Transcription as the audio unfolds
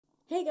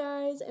Hey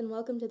guys, and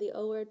welcome to the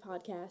O Word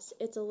podcast.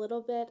 It's a little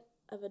bit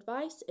of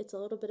advice, it's a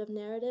little bit of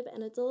narrative,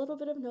 and it's a little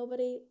bit of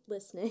nobody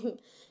listening.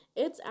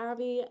 It's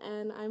Abby,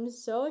 and I'm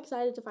so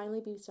excited to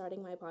finally be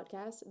starting my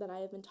podcast that I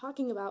have been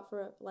talking about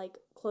for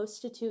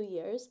close to 2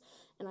 years,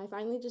 and I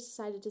finally just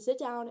decided to sit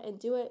down and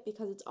do it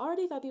because it's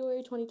already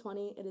February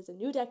 2020, it is a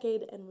new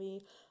decade, and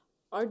we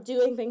are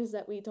doing things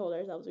that we told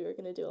ourselves we were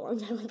going to do a long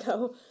time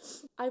ago.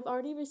 I've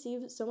already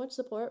received so much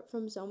support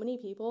from so many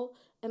people,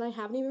 and I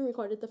haven't even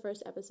recorded the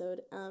first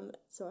episode,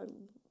 so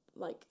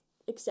I'm,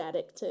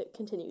 ecstatic to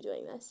continue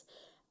doing this.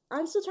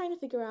 I'm still trying to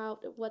figure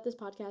out what this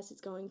podcast is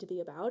going to be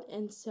about,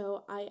 and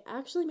so I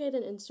actually made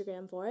an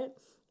Instagram for it.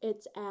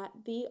 It's at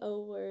the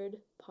O Word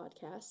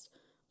Podcast.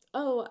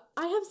 Oh,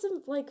 I have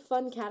some,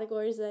 fun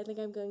categories that I think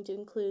I'm going to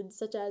include,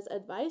 such as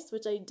advice,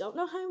 which I don't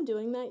know how I'm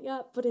doing that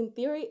yet, but in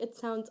theory, it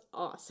sounds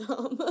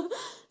awesome.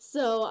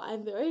 So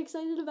I'm very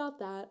excited about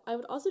that. I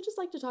would also just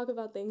like to talk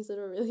about things that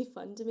are really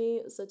fun to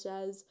me, such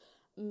as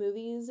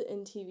movies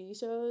and TV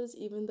shows,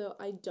 even though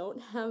I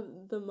don't have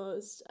the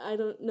most, I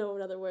don't know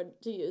another word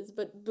to use,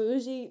 but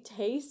bougie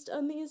taste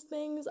on these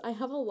things. I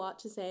have a lot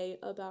to say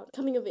about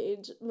coming of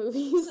age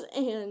movies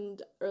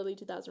and early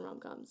 2000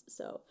 rom-coms,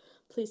 so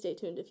please stay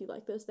tuned if you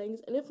like those things.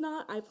 And if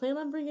not, I plan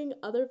on bringing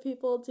other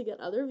people to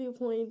get other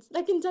viewpoints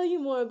that can tell you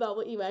more about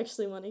what you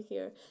actually want to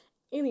hear.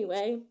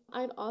 Anyway,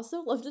 I'd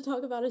also love to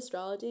talk about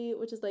astrology,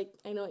 which is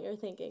I know what you're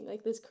thinking,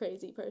 this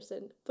crazy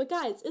person. But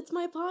guys, it's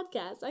my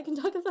podcast. I can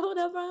talk about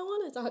whatever I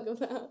want to talk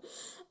about.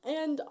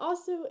 And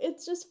also,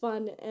 it's just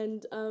fun.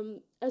 And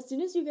as soon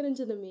as you get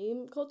into the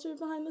meme culture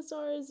behind the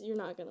stars, you're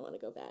not going to want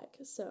to go back.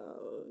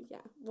 So yeah,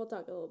 we'll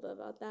talk a little bit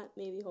about that,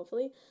 maybe,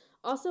 hopefully.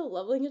 Also,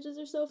 love languages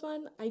are so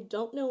fun. I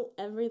don't know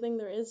everything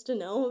there is to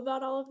know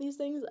about all of these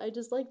things. I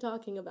just like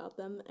talking about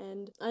them.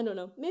 And I don't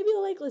know, maybe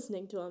you'll like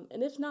listening to them.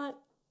 And if not,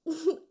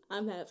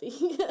 I'm happy.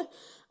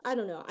 I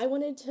don't know. I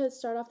wanted to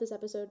start off this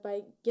episode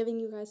by giving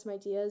you guys some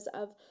ideas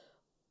of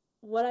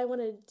what I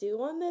want to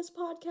do on this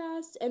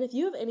podcast. And if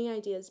you have any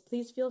ideas,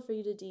 please feel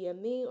free to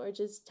DM me or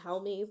just tell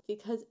me,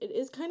 because it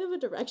is kind of a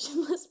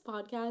directionless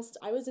podcast.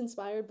 I was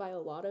inspired by a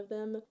lot of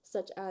them,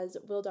 such as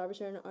Will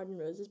Derbyshire and Arden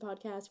Rose's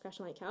podcast, Crash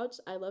on My Couch.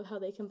 I love how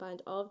they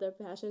combined all of their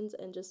passions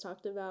and just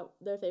talked about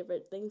their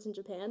favorite things in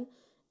Japan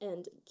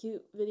and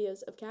cute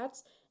videos of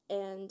cats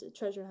and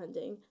treasure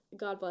hunting.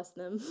 God bless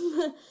them.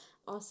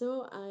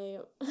 Also, I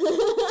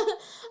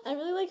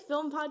really like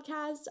film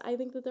podcasts. I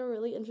think that they're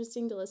really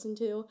interesting to listen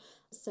to,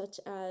 such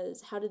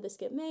as How Did This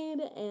Get Made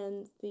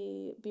and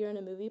the Beer and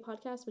a Movie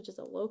podcast, which is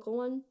a local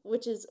one,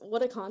 which is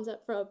what a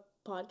concept for a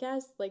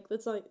podcast.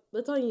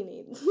 That's all you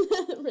need,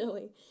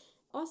 really.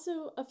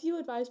 Also, a few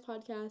advice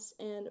podcasts,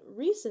 and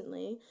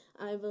recently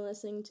I've been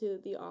listening to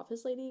the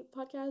Office Lady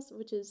podcast,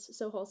 which is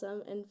so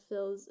wholesome and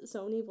fills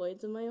so many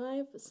voids in my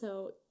life,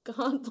 so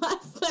God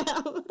bless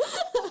them.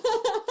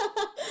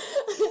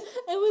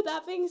 And with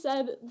that being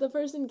said, the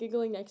person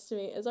giggling next to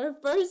me is our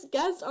first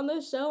guest on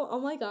the show. Oh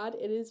my god,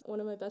 it is one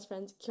of my best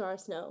friends, Kiara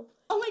Snow.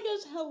 Oh my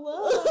gosh,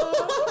 hello!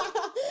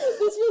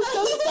 This feels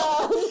so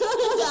dumb. It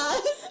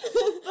does.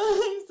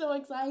 I'm so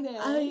excited.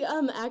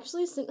 I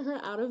actually sent her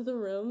out of the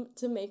room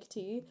to make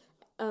tea,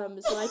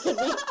 so I could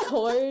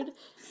record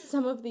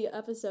some of the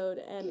episode,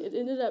 and it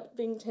ended up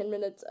being 10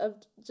 minutes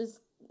of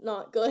just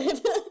not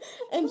good.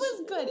 And it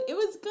was good.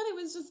 It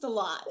was just a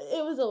lot.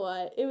 It was a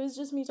lot. It was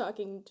just me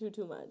talking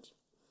too much.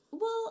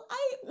 Well,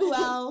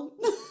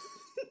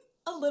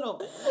 a little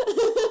bit.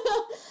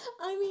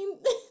 I mean...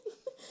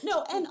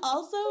 No, and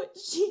also,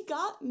 she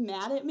got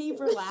mad at me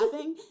for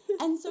laughing,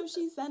 and so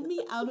she sent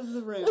me out of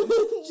the room.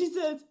 She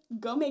says,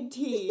 go make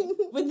tea,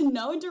 with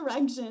no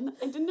direction.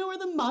 I didn't know where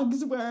the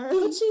mugs were.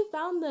 But she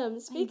found them.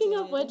 Speaking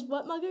of which,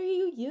 what mug are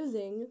you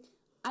using?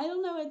 I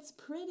don't know, it's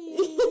pretty.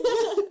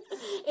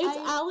 It's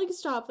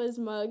Alex Choppa's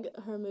mug,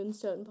 her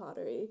Moonstone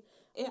Pottery.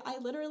 I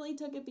literally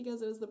took it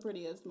because it was the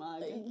prettiest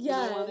mug. Yeah.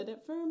 I wanted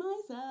it for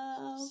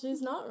myself.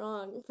 She's not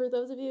wrong. For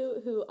those of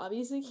you who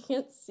obviously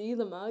can't see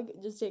the mug,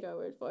 just take our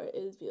word for it.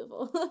 It is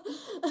beautiful.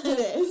 It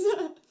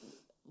is.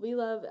 We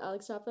love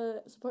Alex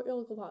Choppa. Support your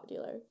local pot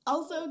dealer.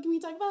 Also, can we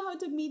talk about how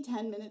it took me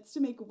 10 minutes to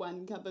make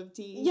 1 cup of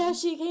tea? Yeah,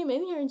 she came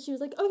in here and she was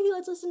like, okay,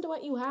 let's listen to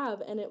what you have.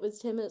 And it was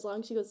 10 minutes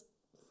long. She goes,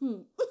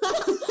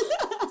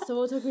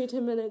 So it took me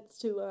 10 minutes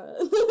to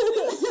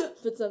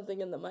put something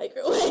in the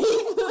microwave.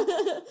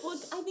 Well,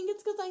 I think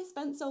it's because I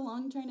spent so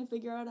long trying to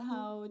figure out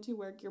how to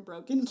work your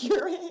broken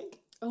Keurig.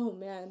 Oh,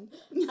 man.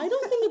 I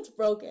don't think it's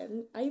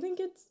broken. I think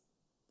it's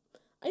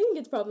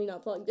probably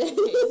not plugged in.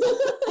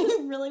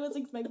 I really was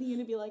expecting you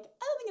to be like,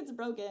 I don't think it's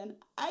broken.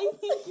 I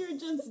think you're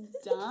just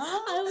dumb.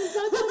 I was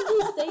not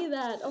going to say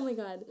that. Oh, my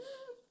God.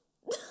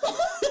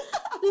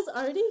 This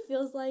already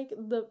feels like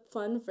the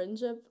fun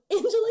friendship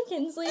Angela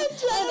Kinsley and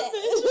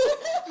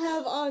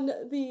have on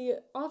the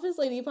Office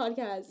Lady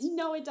podcast.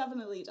 No, it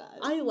definitely does.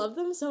 I love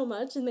them so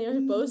much, and they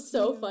are both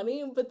so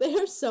funny, but they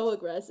are so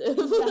aggressive.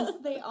 Yes,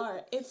 they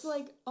are. It's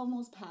like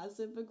almost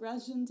passive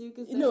aggression too,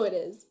 because no, it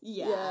is.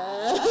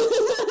 Yeah.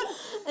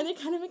 And it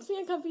kind of makes me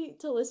uncomfy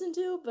to listen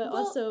to, but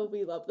also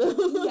we love them.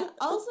 Yeah.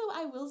 Also,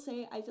 I will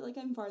say, I feel like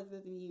I'm farther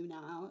than you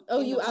now.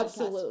 Oh, you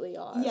absolutely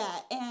are. Yeah,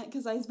 and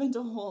because I spent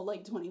a whole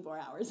 24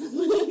 hours in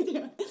what I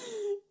do.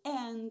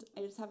 And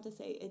I just have to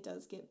say, it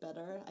does get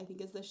better, I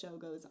think, as the show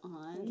goes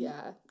on.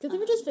 Yeah, because they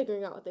were just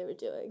figuring out what they were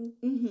doing.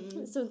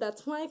 Mm-hmm. So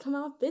that's why I come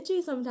out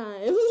bitchy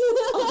sometimes.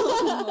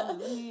 A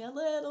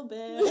little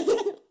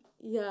bit.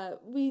 Yeah,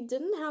 we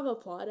didn't have a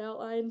plot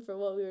outline for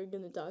what we were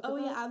going to talk about. Oh,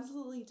 yeah,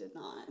 absolutely did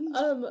not.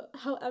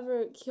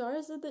 However,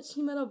 Kiara said that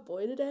she met a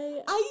boy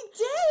today. I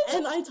did!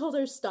 And I told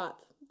her,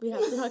 stop. We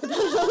have to talk about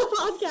it on the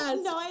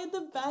podcast. No, I had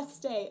the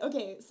best day.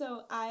 Okay,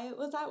 so I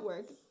was at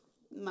work,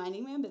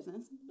 minding my own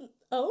business.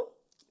 Oh?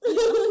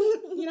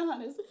 You know how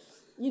it is.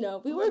 You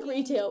know, we work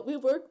retail. We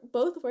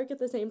both work at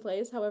the same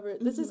place. However,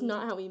 this is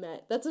not how we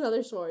met. That's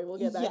another story we'll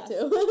get back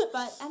to.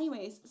 But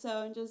anyways, so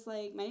I'm just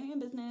like minding my own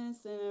business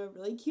in a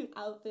really cute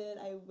outfit,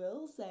 I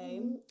will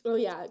say. Oh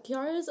yeah,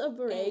 Kiara's a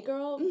beret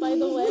girl, by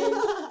the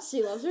way.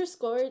 She loves her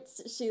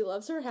skirts, she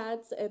loves her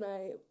hats, and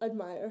I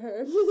admire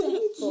her.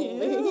 Thank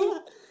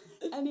you.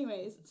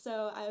 Anyways,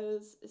 so I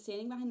was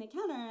standing behind the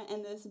counter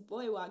and this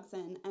boy walks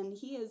in and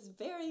he is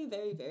very,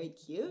 very, very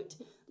cute.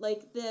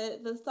 Like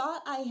the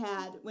thought I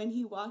had when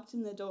he walked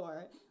in the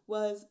door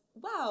was,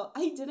 wow,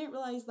 I didn't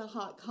realize the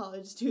hot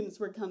college students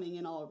were coming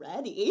in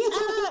already.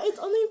 It's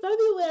only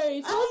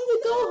February. Time to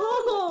go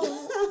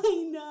home.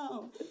 I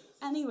know.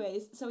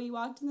 Anyways, so he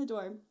walked in the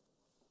door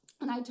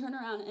and I turned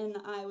around and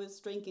I was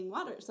drinking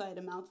water. So I had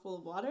a mouthful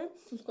of water.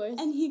 Of course.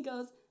 And he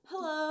goes,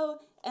 hello.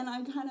 And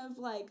I kind of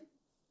like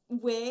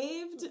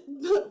waved,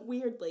 but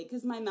weirdly,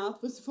 because my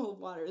mouth was full of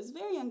water. It was a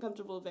very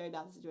uncomfortable, very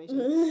bad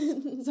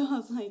situation. So I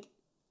was like,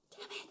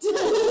 damn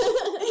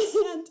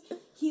it.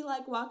 And he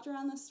like walked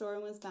around the store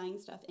and was buying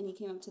stuff, and he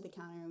came up to the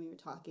counter and we were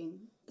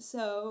talking.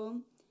 So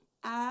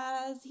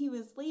as he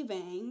was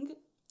leaving,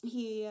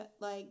 he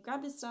like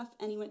grabbed his stuff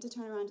and he went to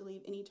turn around to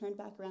leave, and he turned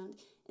back around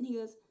and he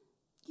goes,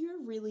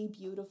 you're really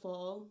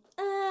beautiful.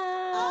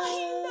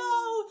 I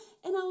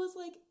know. And I was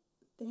like,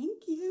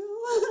 thank you.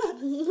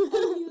 And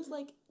he was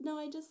like, no,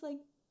 I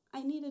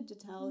needed to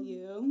tell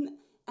you.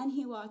 And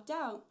he walked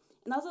out.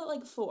 And that was at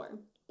like 4.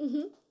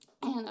 Mm-hmm.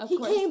 And of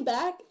course, he came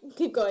back.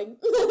 Keep going.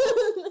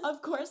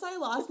 Of course, I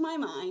lost my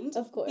mind.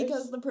 Of course.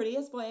 Because the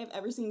prettiest boy I've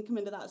ever seen come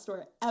into that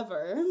store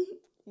ever.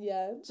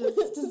 Yeah. Just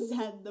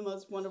said the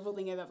most wonderful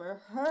thing I've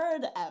ever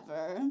heard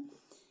ever.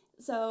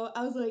 So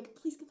I was like,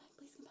 please come back,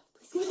 please come back,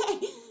 please come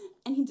back.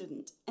 And he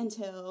didn't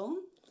until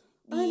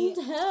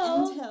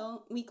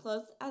we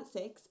closed at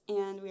 6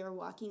 and we were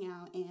walking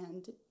out,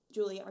 and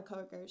Julie, our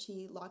coworker,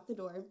 she locked the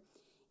door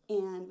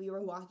and we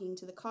were walking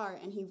to the car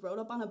and he rode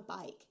up on a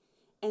bike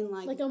and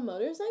like a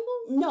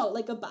motorcycle? No,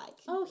 like a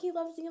bike. Oh, he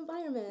loves the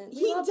environment.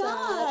 He does.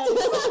 That.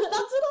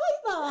 That's what I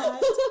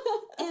thought.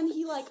 And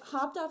he like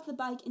hopped off the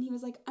bike and he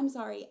was like, I'm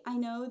sorry, I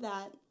know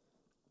that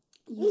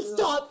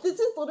Stop! This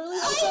is literally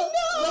like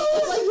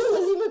the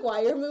Lizzie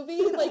McGuire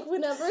movie. Like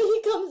whenever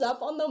he comes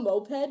up on the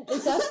moped,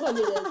 that's what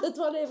it is. That's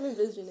what I'm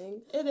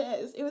envisioning. It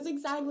is. It was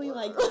exactly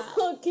like that.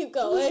 Oh, keep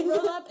going. He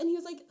rode up and he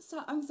was like,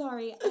 I'm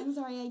sorry.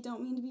 I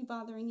don't mean to be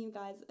bothering you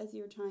guys as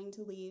you're trying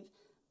to leave,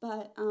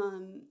 but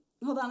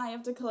hold on, I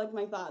have to collect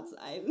my thoughts.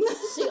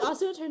 She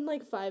also turned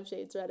like 5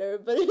 shades redder,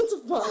 but it's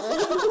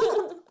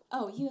fine.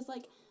 Oh, he was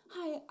like,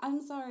 hi,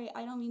 I'm sorry.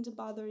 I don't mean to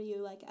bother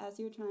you like as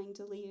you're trying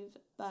to leave,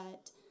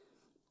 but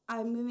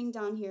I'm moving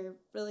down here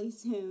really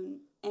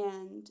soon,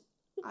 and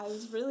I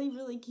was really,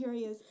 really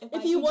curious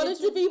if you wanted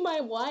to be my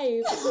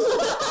wife.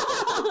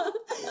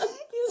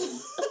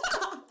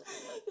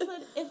 He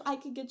said, if I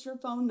could get your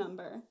phone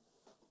number.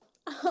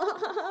 And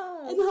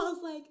I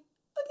was like,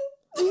 okay.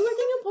 Are you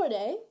working in Port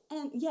A?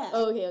 And yeah.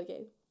 Oh,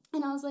 okay.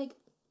 And I was like,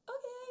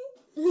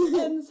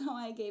 okay. And so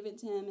I gave it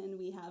to him, and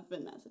we have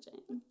been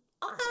messaging.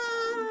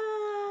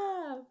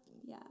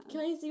 Yeah. Can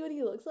I see what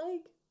he looks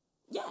like?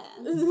 Yeah.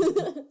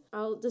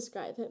 I'll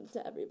describe him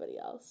to everybody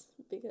else,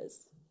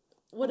 because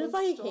what if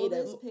I hate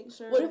him?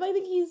 Picture. What if I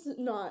think he's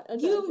not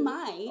attractive? You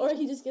might. Or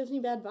he just gives me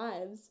bad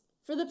vibes.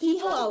 For the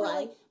people I'll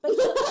like.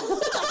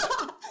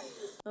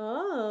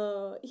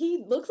 Oh,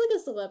 he looks like a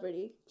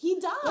celebrity. He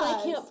does. But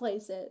I can't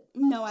place it.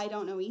 No, I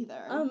don't know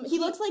either. He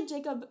looks like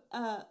Jacob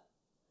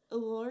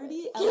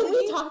Elordi. Can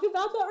we talk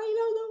about that right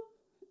now, though?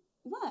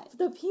 What?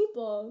 The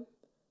people.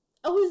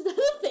 Oh, is that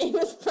a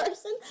famous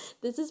person?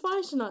 This is why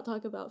I should not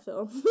talk about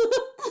film.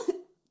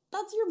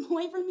 That's your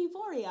boy from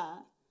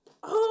Euphoria.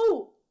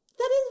 Oh,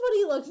 that is what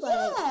he looks like.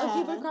 Yeah.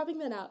 Okay, we're cropping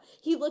that out.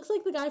 He looks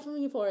like the guy from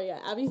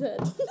Euphoria, Abby said.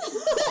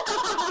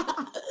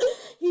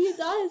 He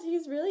does.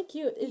 He's really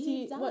cute.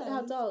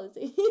 How tall is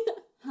he?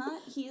 Huh?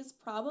 He is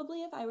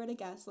probably, if I were to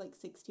guess, like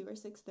 6'2" or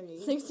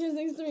 6'3".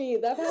 6'2",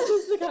 6'3". That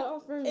passes the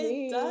cutoff for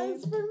me. It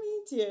does for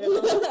me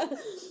too.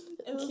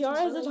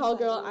 Kiara is a tall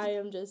girl. I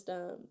am just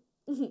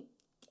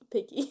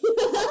picky.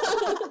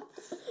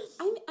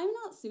 I'm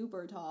not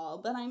super tall,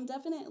 but I'm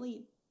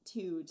definitely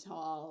too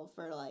tall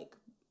for like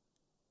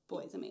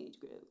boys in my age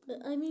group.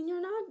 I mean,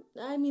 you're not.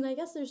 I mean, I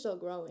guess they're still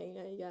growing.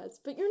 I guess,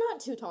 but you're not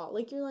too tall.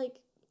 Like you're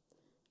like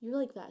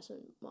fashion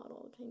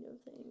model kind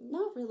of thing.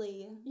 Not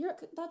really.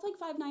 That's like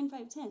 5'9",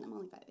 5'10". I'm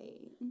only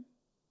 5'8".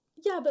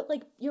 Yeah, but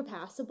like you're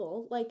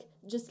passable. Like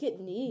just get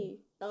knee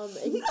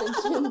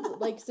extensions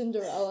like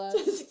Cinderella.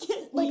 Just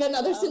get like knee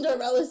another up.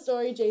 Cinderella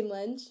story. Jane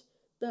Lynch.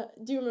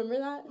 Do you remember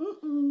that?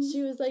 Mm-mm.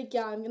 She was like,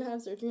 "Yeah, I'm gonna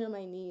have surgery on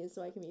my knees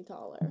so I can be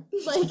taller."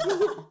 Like,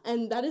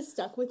 and that has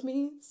stuck with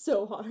me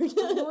so hard.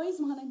 I've always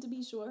wanted to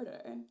be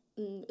shorter.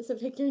 So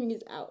take your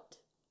knees out.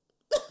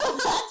 Imagine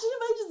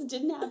if I just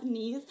didn't have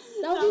knees.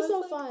 That would be was, so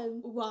like,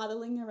 fun.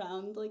 Waddling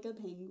around like a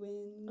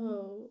penguin.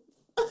 Oh.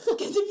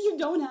 Because if you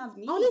don't have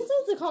knees, Honestly,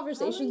 it's a how are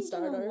conversation you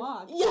gonna starter.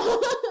 walk? Yeah.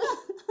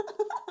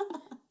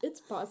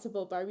 It's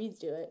possible. Barbies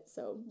do it,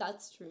 so.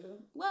 That's true.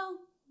 Well,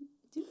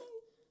 do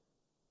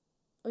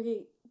they?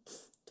 Okay,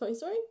 Toy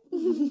Story?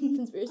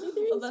 Conspiracy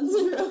theories? Oh,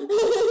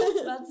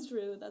 that's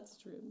true. That's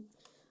true.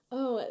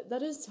 Oh,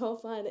 that is so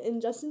fun.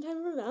 And just in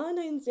time for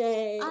Valentine's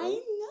Day. I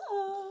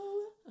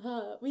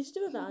know. We should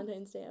do a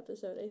Valentine's Day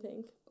episode, I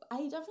think.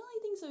 I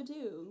definitely think so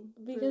too.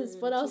 Because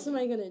what else am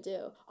I gonna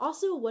do?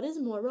 Also, what is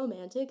more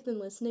romantic than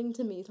listening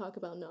to me talk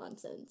about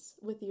nonsense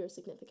with your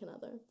significant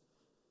other?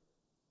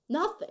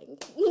 Nothing.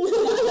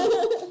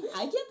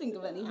 I can't think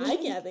of anything. I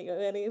can't think of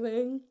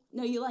anything.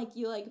 No, you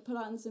put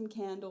on some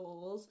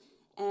candles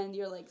and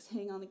you're like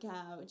sitting on the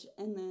couch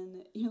and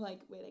then you're like,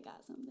 wait, I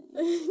got something.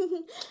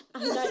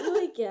 I got you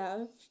a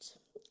gift.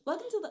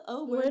 Welcome to the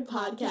O Word Word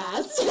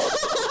podcast.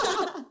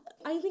 podcast.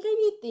 I think I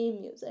need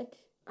theme music.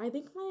 I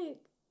think my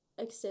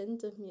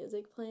extent of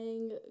music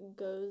playing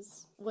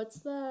goes.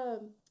 What's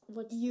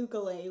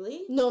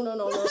Ukulele? No,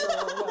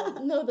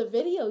 the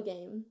video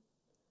game.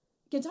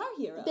 Guitar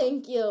Hero.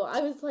 Thank you.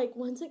 I was like,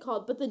 what's it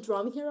called? But the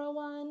Drum Hero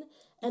one,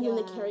 and then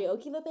the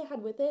karaoke that they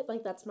had with it,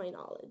 like, that's my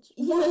knowledge.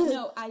 Yeah,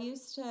 no,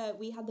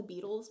 we had the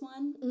Beatles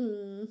one,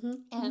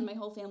 and my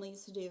whole family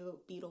used to do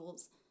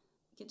Beatles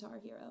Guitar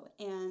Hero,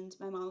 and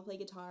my mom would play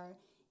guitar,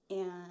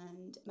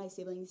 and my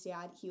siblings'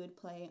 dad, he would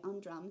play on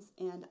drums,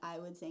 and I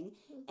would sing,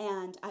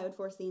 and I would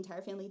force the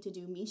entire family to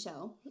do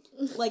Michelle,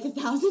 like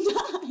 1,000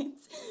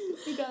 times,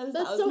 because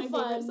that was my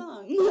favorite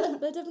song.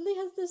 That definitely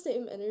has the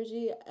same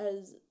energy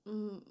as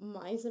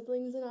my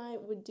siblings and I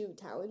would do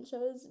talent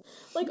shows.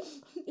 Like,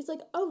 it's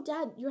like, oh,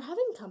 Dad, you're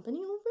having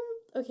company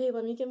over? Okay,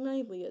 let me get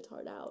my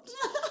leotard out.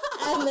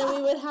 And then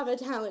we would have a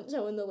talent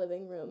show in the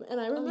living room. And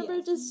I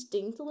remember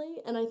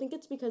distinctly, and I think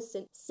it's because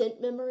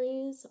scent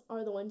memories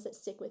are the ones that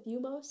stick with you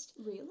most.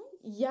 Really?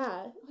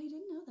 Yeah. Oh, I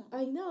didn't know that.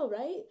 I know,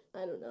 right?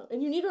 I don't know.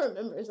 And you need to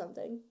remember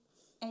something.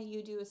 And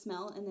you do a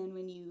smell, and then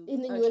when you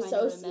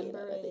associate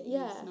remember it.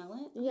 you smell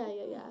it?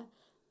 Yeah.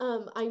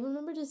 I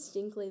remember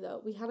distinctly,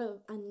 though, we had a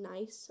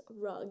nice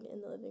rug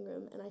in the living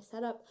room, and I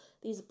set up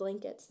these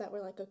blankets that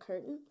were like a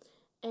curtain.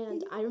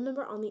 And I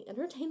remember on the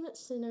entertainment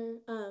center,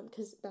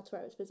 because that's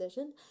where I was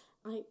positioned,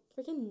 I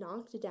freaking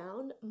knocked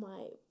down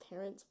my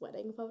parents'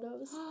 wedding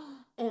photos.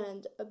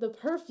 And the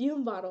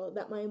perfume bottle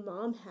that my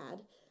mom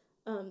had,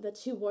 that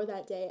she wore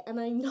that day, and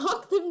I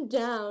knocked them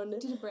down.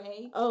 Did it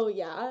break? Oh,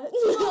 yeah.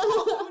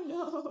 Oh,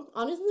 no.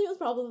 Honestly, it was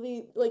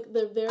probably, like,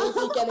 the very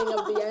beginning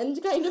of the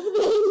end kind of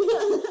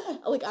thing.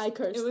 Like, I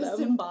cursed them. It was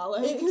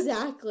symbolic.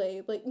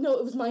 Exactly. Like, no,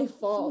 it was my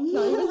fault.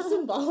 Not even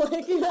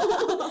symbolic.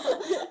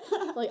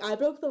 Like, I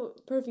broke the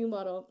perfume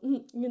bottle.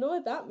 You know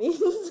what that means.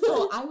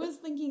 Oh, I was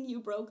thinking you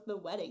broke the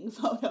wedding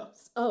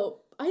photos.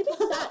 Oh, I think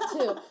that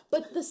too.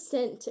 But the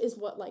scent is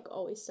what, like,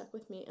 always stuck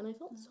with me. And I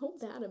felt so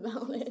bad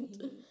about it.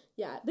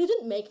 Yeah, they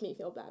didn't make me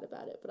feel bad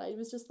about it. But I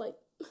was just like,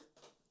 I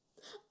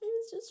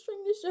was just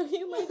trying to show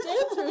you my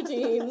dance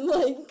routine.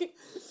 Like,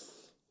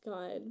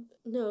 God.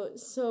 No,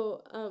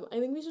 so, I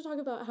think we should talk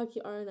about how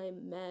Kiara and I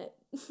met,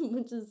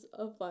 which is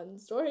a fun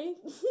story.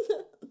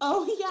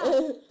 Oh,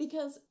 yeah,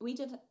 because we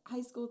did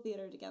high school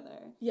theater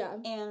together. Yeah.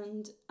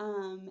 And,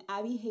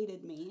 Abby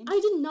hated me. I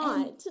did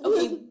not.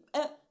 Okay,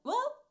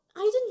 well.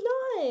 I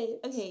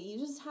did not. Okay, you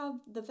just have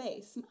the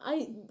face.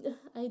 I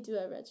do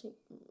a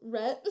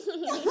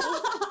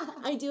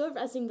I do a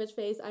resting bitch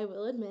face, I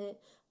will admit.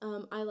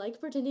 I like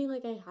pretending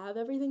like I have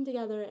everything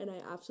together, and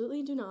I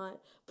absolutely do not.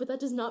 But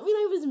that does not mean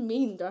I was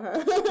mean to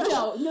her.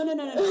 No.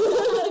 That's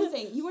what I'm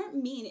saying. You weren't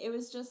mean. It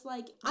was just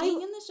like, being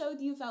in the show,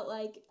 you felt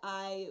like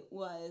I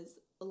was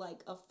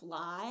like a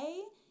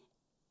fly.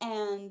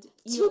 And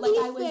you, like,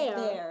 I was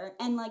there,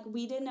 and, like,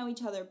 we didn't know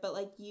each other, but,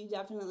 like, you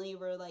definitely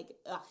were, like,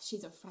 ugh,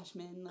 she's a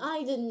freshman. Like,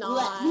 I did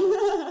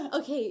not.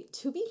 Okay,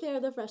 to be fair,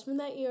 the freshmen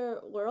that year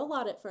were a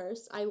lot at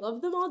first. I love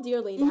them all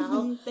dearly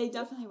now. They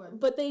definitely were.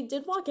 But they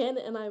did walk in,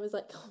 and I was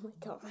like, oh, my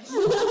God.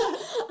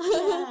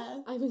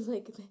 Yeah. I was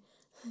like,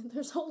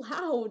 they're so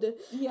loud.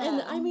 Yeah.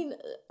 And, I mean,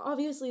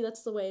 obviously,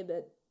 that's the way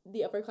that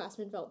the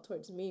upperclassmen felt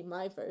towards me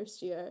my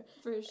first year.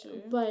 For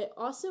sure. But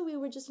also we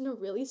were just in a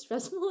really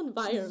stressful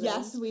environment.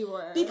 Yes, we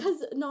were.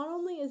 Because not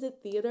only is it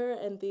theater,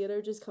 and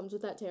theater just comes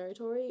with that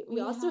territory,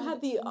 we also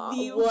had the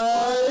the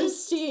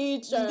worst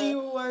teacher.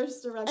 The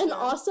worst director. And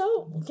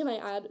also, can I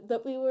add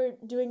that we were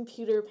doing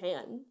Peter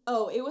Pan?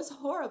 Oh, it was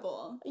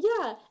horrible.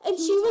 Yeah, and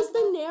she was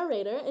the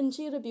narrator, and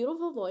she had a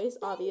beautiful voice,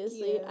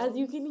 obviously, you. as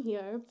you can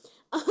hear.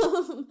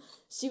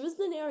 She was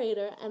the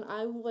narrator, and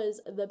I was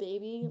the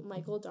baby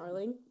Michael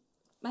Darling.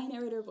 My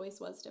narrator voice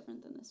was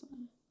different than this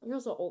one. You're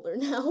also older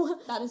now.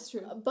 That is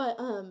true. But,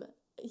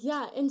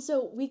 yeah, and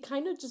so we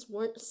kind of just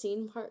weren't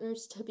scene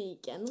partners to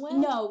begin with.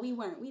 No, we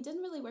weren't. We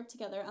didn't really work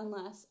together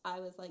unless I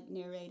was, like,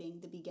 narrating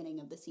the beginning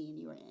of the scene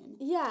you were in.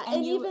 Yeah,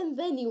 and even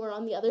then you were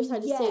on the other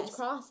side of stage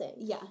crossing.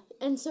 Yeah.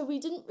 And so we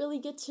didn't really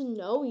get to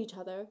know each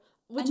other.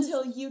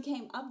 Until you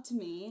came up to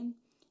me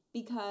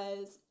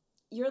because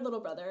your little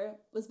brother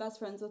was best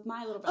friends with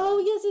my little brother. Oh,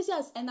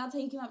 yes. And that's how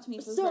you came up to me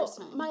for the first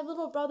time. So, my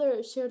little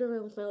brother shared a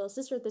room with my little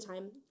sister at the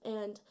time,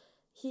 and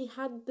he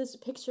had this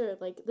picture,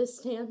 like, the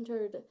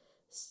standard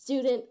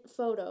student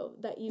photo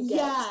that you get.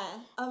 Yeah,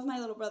 of my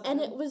little brother.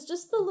 And it was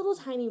just the little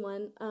tiny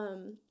one,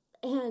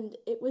 and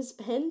it was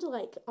pinned,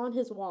 like, on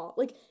his wall.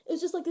 Like, it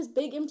was just, like, this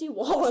big empty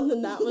wall, and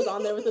then that was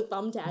on there with a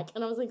thumbtack.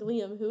 And I was like,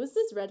 Liam, who is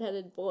this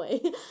redheaded boy?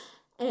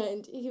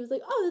 And he was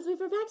like, oh, that's me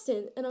from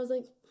Paxton. And I was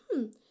like,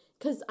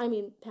 because, I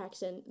mean,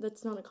 Paxton,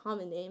 that's not a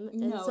common name.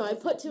 And so I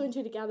put two and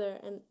two together,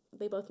 and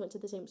they both went to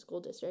the same school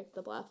district,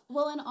 The Bluff.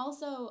 Well, and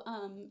also,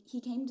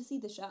 he came to see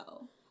the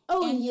show.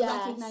 Oh, and you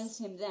recognized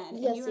him then.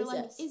 Yes, and you were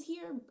like, yes. Is he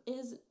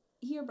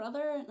your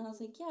brother? And I was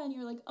like, yeah. And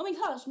you're like, oh my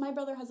gosh, my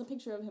brother has a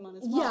picture of him on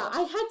his wall. Yeah,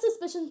 I had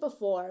suspicions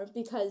before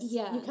because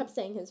you kept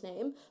saying his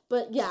name.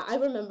 But yeah, I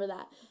remember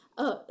that.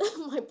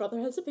 My brother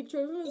has a picture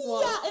of him as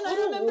well. Yeah, and I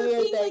remember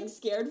being like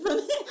scared from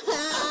it.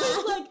 I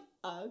was like,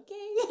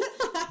 okay.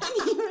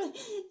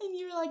 and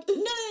you were like,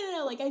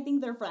 no, like, I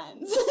think they're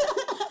friends.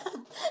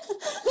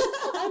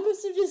 I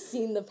must have just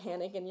seen the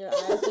panic in your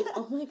eyes, like,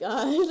 oh my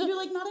god. You're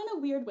like, not in a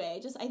weird way,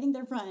 just I think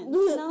they're friends.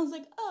 And I was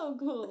like, oh,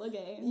 cool,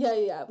 okay.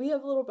 Yeah. We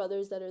have little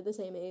brothers that are the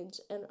same age,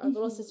 and our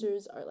little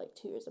sisters are like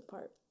 2 years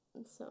apart.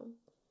 So.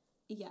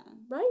 Yeah.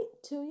 Right?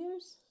 2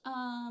 years?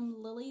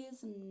 Lily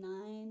is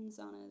 9,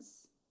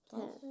 Zana's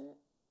 12.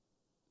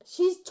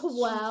 She's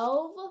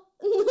 12?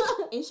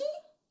 Is she?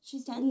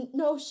 She's 10?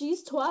 No,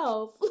 she's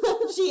 12.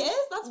 She is?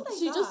 That's what I thought.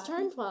 She just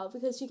turned 12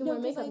 because she can wear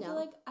makeup now. I feel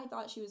like I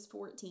thought she was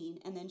 14,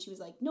 and then she was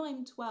like, no,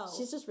 I'm 12.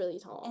 She's just really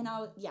tall. And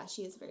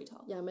she is very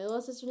tall. Yeah, my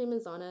little sister's name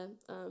is Zana.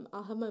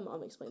 I'll have my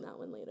mom explain that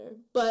one later.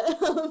 But,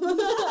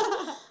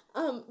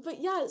 but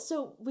yeah,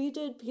 so we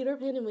did Peter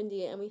Pan and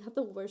Wendy, and we had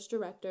the worst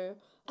director.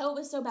 Oh, it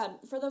was so bad.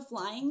 For the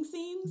flying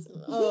scenes?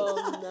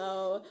 Oh,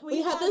 no.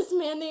 we had this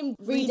man named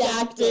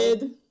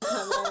Redacted.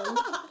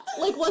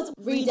 Like, was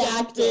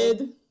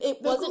Redacted.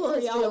 It wasn't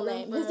his real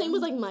name. His name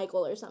was, like,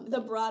 Michael or something. The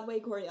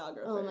Broadway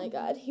choreographer. Oh, my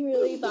God. He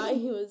really thought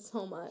he was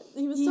so much.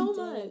 He was so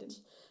much.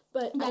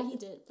 But yeah, he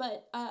did.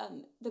 But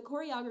the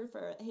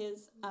choreographer,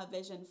 his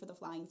vision for the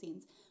flying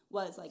scenes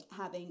was, like,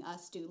 having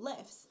us do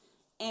lifts.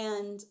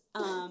 And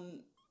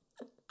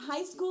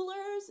high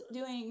schoolers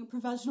doing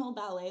professional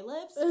ballet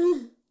lifts...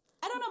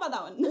 I don't know about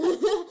that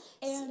one.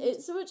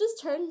 And so it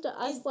just turned to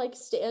us, like,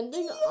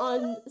 standing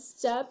on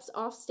steps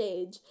off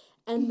stage,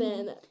 and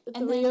then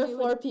three or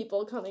four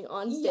people coming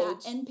on stage. Yeah,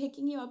 and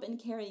picking you up and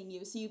carrying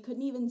you, so you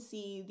couldn't even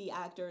see the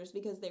actors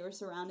because they were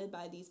surrounded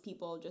by these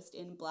people just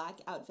in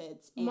black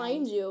outfits. And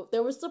mind you,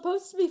 there was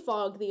supposed to be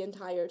fog the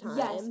entire time.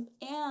 Yes,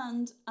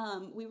 and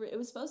it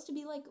was supposed to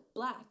be, like,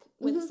 black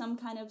with some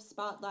kind of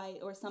spotlight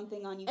or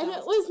something on you guys. And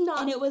it was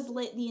not. And it was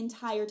lit the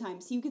entire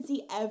time, so you could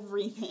see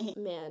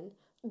everything. Man.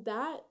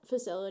 That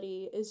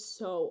facility is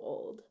so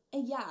old.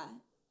 Yeah,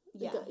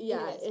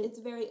 it's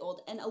very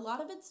old, and a lot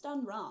of it's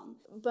done wrong.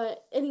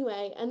 But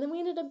anyway, and then we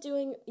ended up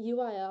doing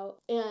UIL,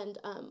 and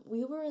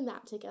we were in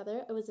that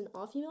together. It was an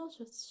all-female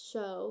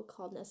show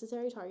called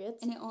Necessary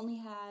Targets. And it only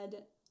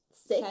had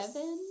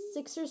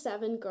six or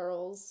seven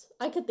girls.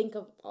 I could think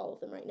of all of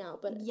them right now,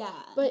 but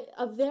yeah. But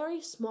a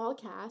very small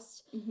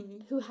cast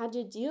who had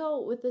to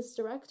deal with this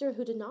director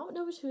who did not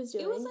know what she was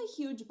doing. It was a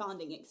huge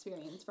bonding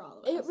experience for all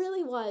of us. It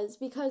really was,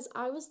 because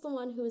I was the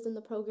one who was in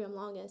the program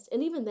longest,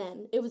 and even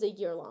then, it was a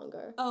year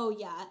longer. Oh,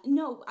 yeah.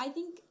 No, I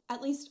think,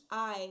 at least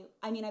I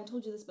mean, I've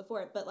told you this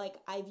before, but, like,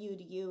 I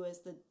viewed you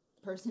as the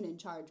person in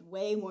charge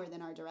way more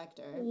than our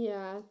director.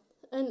 Yeah.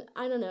 And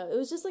I don't know, it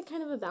was just, like,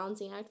 kind of a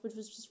balancing act, which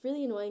was just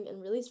really annoying and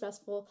really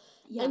stressful.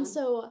 Yeah. And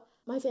so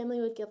my family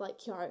would give, like,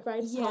 Kiara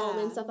rides home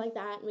and stuff like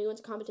that, and we went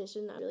to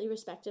competition. I really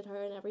respected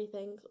her and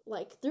everything.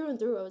 Like, through and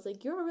through, I was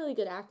like, you're a really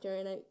good actor,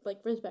 and I, like,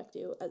 respect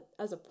you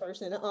as a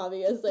person,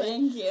 obviously.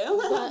 Thank you.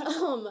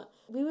 But,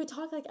 we would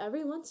talk, like,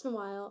 every once in a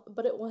while,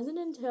 but it wasn't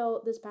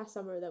until this past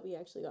summer that we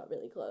actually got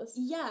really close.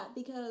 Yeah,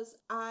 because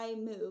I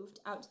moved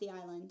out to the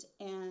island,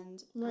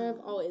 and... where I've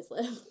always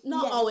lived.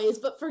 Not always,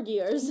 but for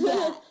years.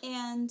 Yeah,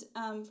 and,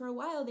 for a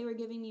while, they were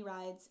giving me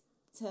rides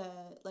to,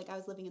 like, I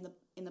was living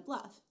in the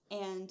Bluff,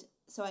 and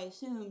so I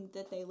assumed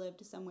that they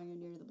lived somewhere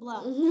near the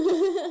bluff.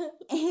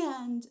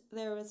 And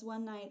there was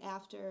one night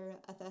after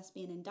a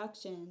thespian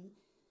induction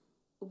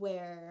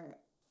where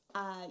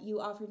you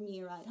offered me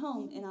a ride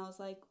home, and I was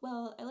like,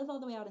 well, I live all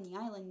the way out on the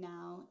island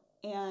now,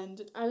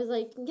 and I was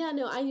like, yeah,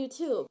 no, I knew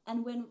too.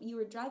 And when you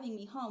were driving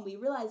me home, we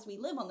realized we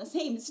live on the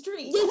same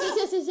street.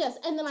 Yes.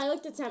 And then I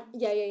looked at Sam.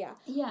 Yeah.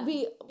 Yeah.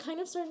 We kind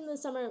of started in the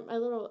summer. My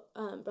little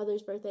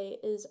brother's birthday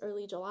is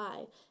early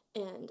July,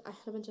 and I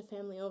had a bunch of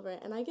family over,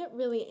 and I get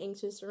really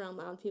anxious around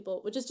loud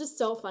people, which is just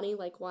so funny,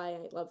 like why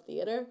I love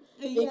theater,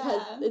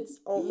 because it's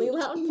only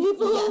loud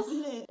people. Yes,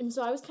 it is. And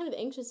so I was kind of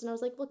anxious, and I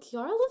was like, well,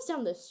 Kiara lives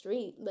down the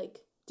street. Like,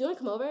 do you want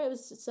to come over? It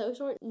was so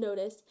short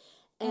notice.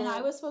 And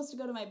I was supposed to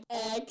go to my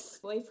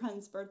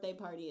ex-boyfriend's birthday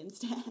party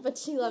instead. But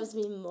she loves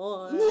me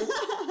more.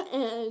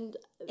 and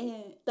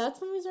that's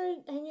when we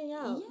started hanging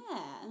out. Yeah.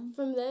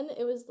 From then,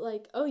 it was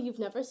like, oh, you've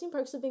never seen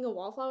Perks of Being a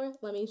Wallflower?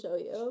 Let me show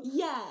you.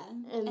 Yeah.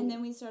 And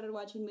then we started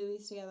watching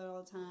movies together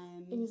all the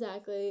time.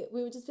 Exactly.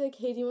 We would just be like,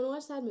 hey, do you want to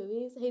watch sad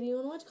movies? Hey, do you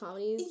want to watch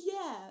comedies?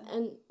 Yeah.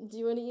 And do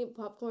you want to eat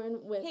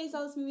popcorn with... Hey, I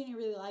saw this movie and I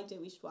really liked it.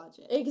 We should watch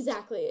it.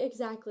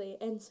 Exactly.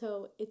 And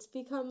so it's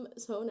become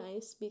so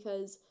nice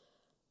because...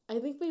 I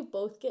think we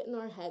both get in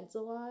our heads a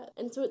lot.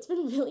 And so it's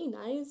been really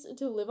nice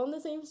to live on the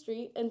same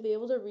street and be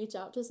able to reach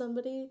out to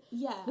somebody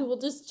who will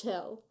just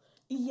chill.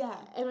 Yeah.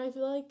 And I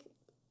feel like...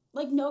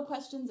 Like, no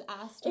questions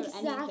asked or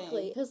anything.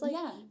 Exactly. Because, like,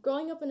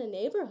 growing up in a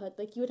neighborhood,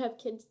 like, you would have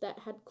kids that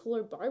had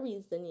cooler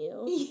Barbies than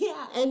you.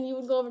 Yeah. And you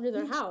would go over to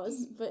their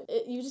house. But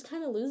you just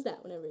kind of lose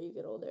that whenever you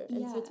get older.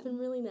 And so it's been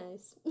really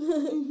nice.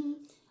 Mm-hmm.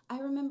 I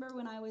remember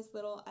when I was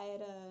little, I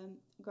had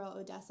a girl,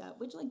 Odessa,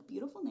 which, like,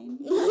 beautiful name.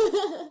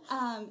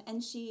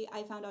 And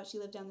I found out she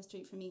lived down the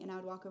street from me, and I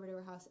would walk over to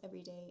her house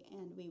every day,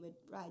 and we would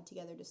ride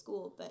together to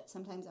school, but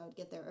sometimes I would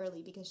get there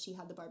early because she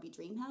had the Barbie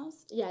dream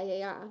house. Yeah.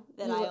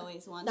 That I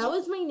always wanted. That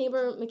was my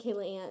neighbor,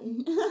 Michaela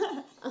Ann.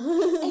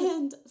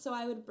 And so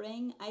I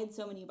had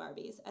so many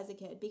Barbies as a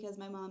kid because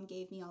my mom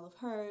gave me all of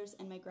hers,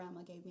 and my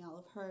grandma gave me all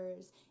of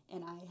hers,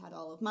 and I had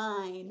all of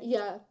mine.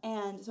 Yeah.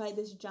 And so I had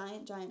this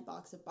giant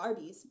box of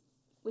Barbies,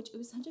 which it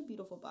was such a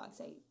beautiful box.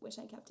 I wish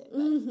I kept it.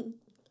 But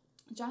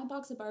a giant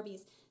box of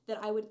Barbies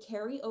that I would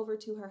carry over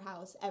to her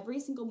house every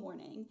single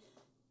morning.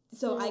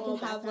 So I could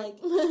have, like...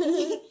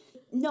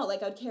 No,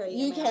 like, I would carry them.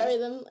 You carry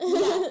them.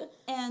 Yeah.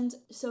 And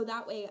so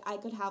that way I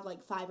could have,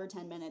 like, 5 or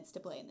 10 minutes to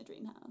play in the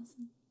dream house.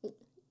 It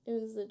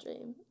was the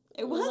dream.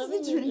 It was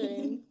the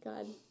dream.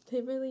 God,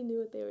 they really knew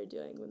what they were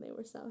doing when they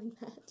were selling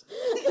that.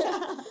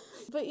 Yeah.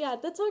 But yeah,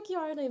 that's how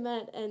Kiara and I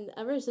met, and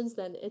ever since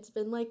then, it's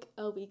been like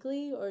a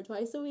weekly or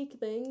twice a week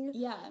thing.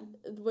 Yeah.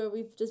 Where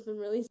we've just been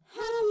really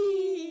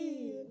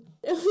happy.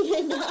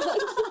 Okay,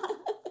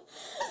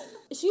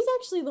 she's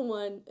actually the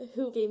one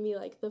who gave me,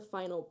 like, the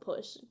final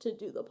push to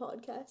do the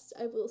podcast,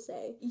 I will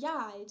say. Yeah,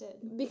 I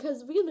did.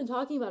 Because we had been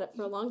talking about it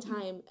for a long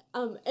time.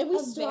 And we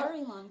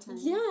very long time.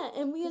 Yeah,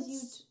 and we had...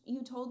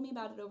 You told me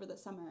about it over the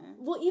summer.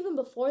 Well, even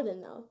before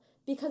then, though.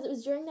 Because it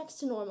was during Next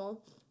to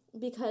Normal.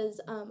 Because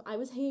I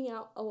was hanging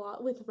out a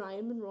lot with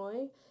Ryan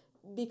Monroy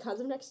because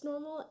of Next to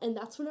Normal. And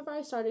that's whenever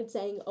I started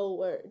saying, oh,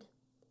 word.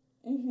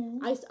 Mm-hmm.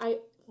 I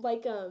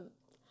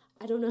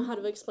I don't know how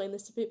to explain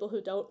this to people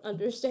who don't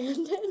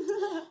understand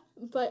it.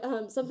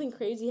 But something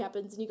crazy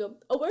happens and you go,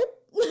 a word?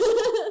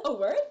 A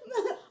word?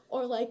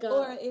 Or like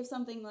or if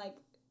something like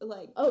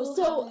oh,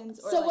 so happens,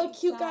 or so like a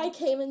cute guy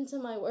came into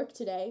my work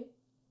today.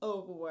 A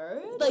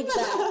word? Like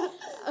that.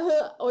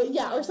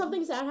 Or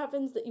something sad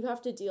happens that you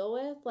have to deal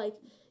with. Like,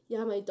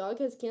 yeah, my dog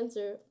has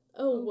cancer.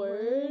 Oh,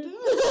 word.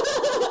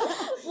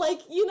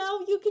 Like, you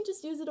can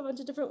just use it a bunch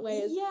of different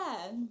ways.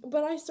 Yeah.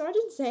 But I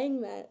started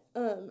saying that,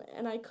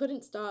 and I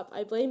couldn't stop.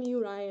 I blame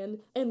you, Ryan.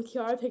 And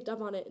Kiara picked up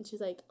on it, and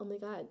she's like, oh my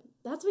God,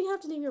 that's what you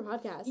have to name your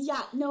podcast.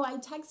 Yeah, no, I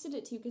texted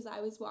it to you because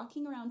I was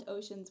walking around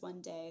Oceans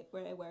one day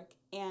where I work,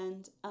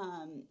 and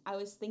I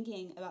was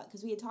thinking about,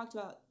 because we had talked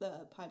about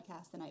the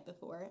podcast the night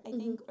before, I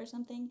think, or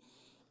something.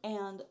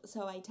 And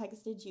so I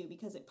texted you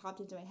because it popped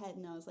into my head,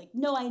 and I was like,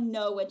 no, I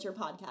know what your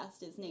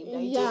podcast is named.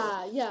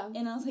 Yeah.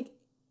 And I was like,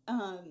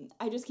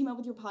 I just came up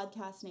with your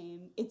podcast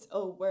name. It's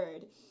Oh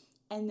Word.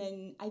 And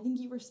then I think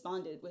you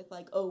responded with,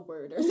 like, oh,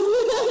 word or something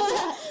like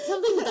that.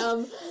 Something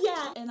dumb.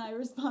 Yeah. And I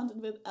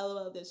responded with,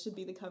 LOL, this should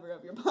be the cover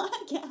of your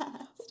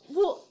podcast.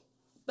 Well...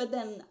 But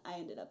then I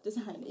ended up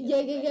designing it.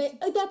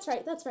 Yeah. That's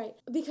right.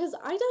 Because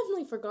I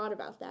definitely forgot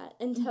about that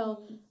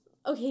until,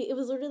 okay, it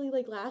was literally,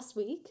 like, last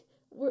week.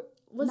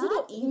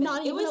 Not even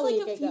it was a like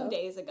week a few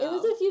days ago. It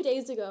was a few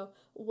days ago.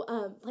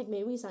 Like,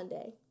 maybe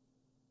Sunday.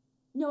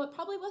 No, it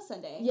probably was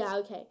Sunday. Yeah,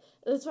 okay.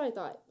 That's what I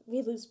thought.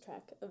 We lose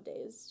track of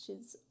days.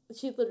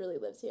 She literally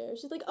lives here.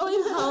 She's like, oh,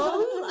 I'm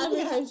home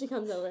every time she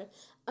comes over.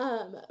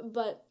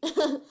 But...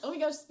 Oh my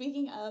gosh,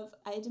 speaking of,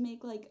 I had to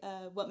make, like,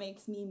 a What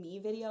Makes Me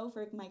video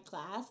for my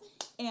class,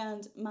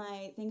 and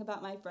my thing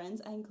about my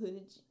friends, I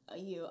included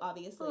you,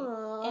 obviously.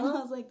 Aww. And I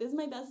was like, this is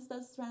my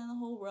bestest friend in the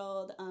whole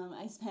world.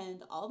 I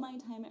spend all my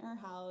time at her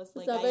house.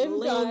 Like, Stop I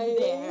live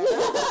there.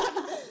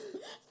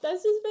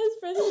 That's his best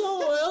friend in the whole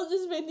world,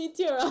 just made me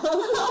tear up.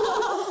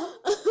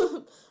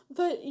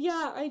 But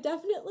yeah, I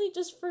definitely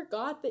just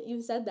forgot that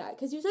you said that,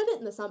 because you said it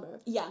in the summer.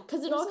 Yeah.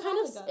 Because it all kind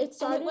of, it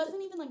started. And it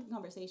wasn't even like a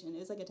conversation, it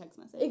was like a text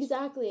message.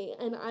 Exactly,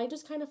 and I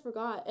just kind of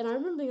forgot, and I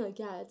remember being like,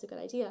 yeah, it's a good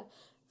idea.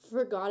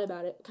 Forgot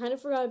about it. Kind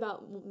of forgot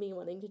about me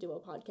wanting to do a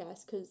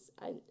podcast, because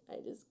I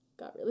just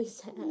got really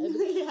sad.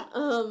 Yeah.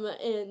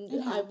 And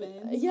it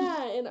happens.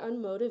 and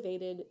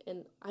unmotivated,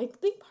 and I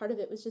think part of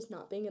it was just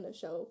not being in a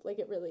show. Like,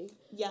 it really...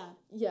 Yeah.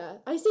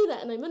 I say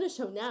that, and I'm in a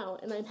show now,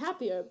 and I'm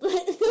happier, but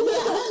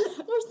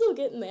we're still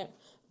getting there.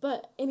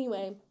 But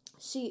anyway,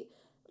 she,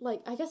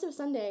 like, I guess it was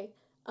Sunday,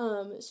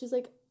 she was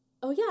like,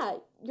 oh yeah,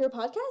 your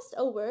podcast?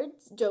 Oh,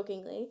 words?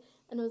 Jokingly.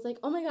 And I was like,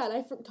 oh my god,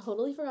 I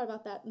totally forgot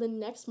about that. The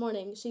next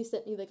morning, she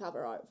sent me the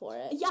cover art for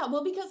it. Yeah,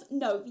 well, because,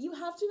 no, you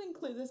have to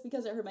include this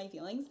because it hurt my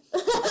feelings.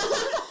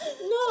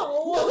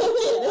 No,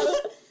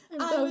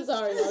 I'm so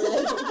sorry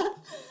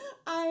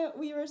already.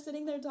 We were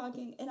sitting there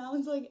talking, and I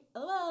was like,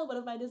 oh, what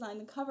if I design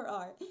the cover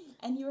art?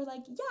 And you were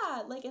like,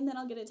 yeah, like, and then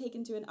I'll get it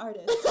taken to an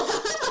artist. And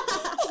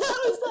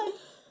I was like,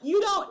 you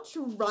don't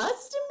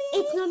trust me?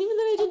 It's not even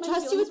that I didn't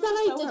trust you, it's that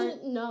I so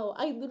didn't know.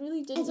 I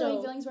literally didn't know. And so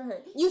my feelings were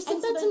hurt. You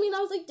sent that to me, and I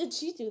was like, did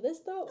she do this,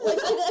 though? Like,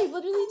 I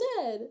literally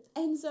did.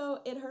 And so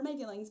it hurt my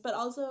feelings, but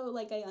also,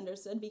 like, I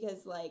understood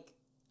because, like,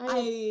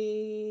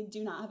 I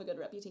do not have a good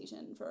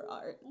reputation for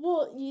art.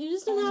 Well, you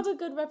just don't have a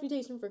good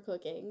reputation for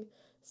cooking.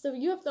 So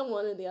you have done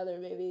one or the other,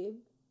 maybe.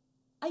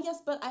 I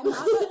guess, but I'm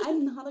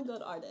not a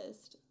good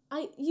artist.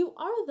 You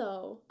are,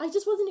 though. I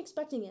just wasn't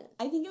expecting it.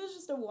 I think it was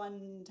just a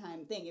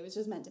one-time thing. It was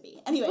just meant to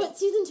be. Anyway. But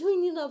season 2, we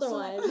need another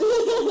one.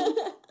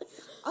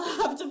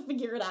 I'll have to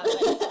figure it out.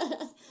 I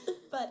guess.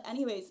 But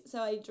anyways,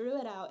 so I drew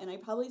it out, and I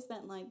probably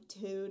spent, like,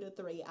 2 to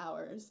 3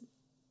 hours.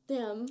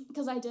 Damn.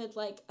 Because I did,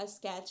 like, a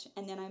sketch,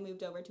 and then I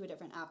moved over to a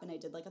different app, and I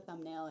did, like, a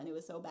thumbnail, and it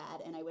was so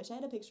bad, and I wish I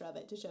had a picture of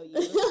it to show you.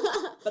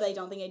 But I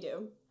don't think I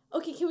do.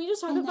 Okay, can we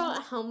just talk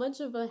about how much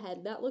of a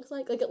head that looks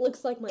like? Like, it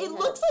looks like my head. It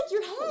looks like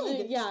your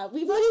head! Yeah,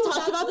 we've already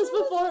talked about this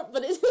before,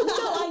 but it's... No,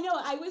 I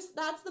know,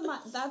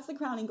 that's the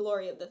crowning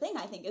glory of the thing,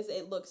 I think, is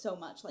it looks so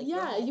much like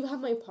your head. You have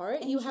my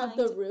part, and you have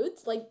the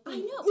roots, like... I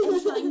know,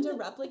 and trying to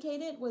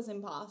replicate it was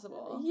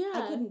impossible. Yeah.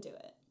 I couldn't do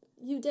it.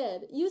 You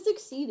did. You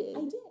succeeded.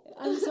 I did.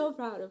 I'm so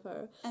proud of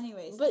her.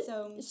 Anyways, but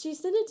she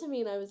sent it to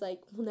me, and I was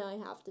like, well, now I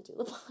have to do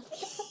the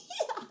podcast.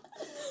 Yeah.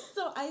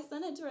 So I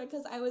sent it to her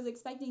because I was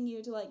expecting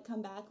you to, like,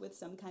 come back with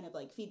some kind of,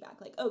 like, feedback.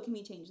 Like, oh, can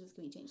we change this?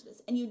 Can we change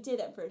this? And you did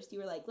at first. You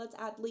were like, let's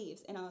add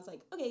leaves. And I was like,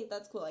 okay,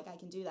 that's cool. Like, I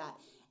can do that.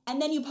 And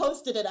then you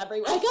posted it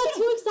everywhere. I got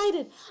too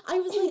excited. I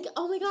was like,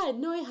 oh my god,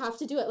 no, I have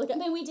to do it. Like, I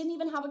mean, we didn't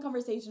even have a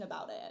conversation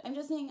about it. I'm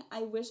just saying,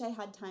 I wish I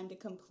had time to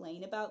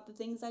complain about the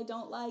things I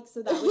don't like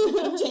so that we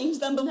could change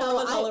them before it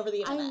was all over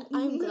the internet.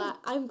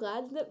 I'm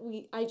glad that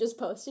I just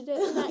posted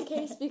it in that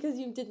case because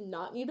you did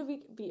not need to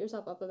beat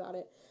yourself up about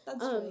it. That's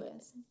true, I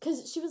guess.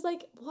 Because she was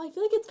like, well, I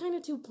feel like it's kind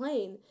of too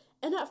plain.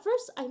 And at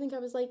first, I think I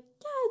was like,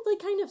 yeah, it's, like,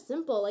 kind of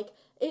simple. Like,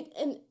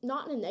 and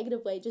not in a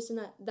negative way, just in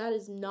that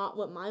is not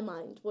what my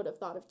mind would have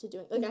thought of to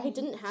doing. Like, I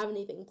didn't have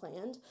anything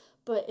planned,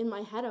 but in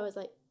my head, I was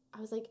like,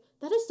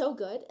 that is so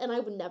good, and I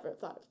would never have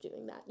thought of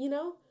doing that, you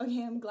know?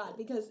 Okay, I'm glad,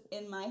 because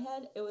in my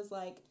head, it was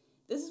like,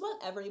 this is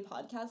what every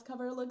podcast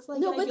cover looks like,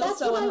 no, and but I feel that's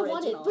so what unoriginal.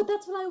 I wanted. But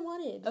that's what I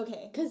wanted.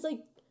 Okay. Because, like,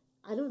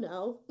 I don't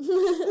know.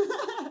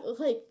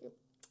 Like...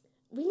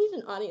 We need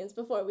an audience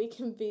before we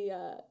can be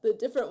the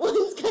different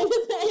ones kind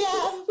of thing.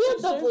 Yeah, we have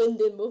to blend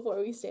in before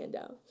we stand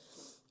out.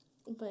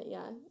 But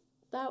yeah,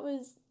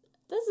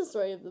 that's the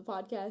story of the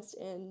podcast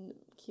and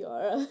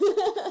Kiara.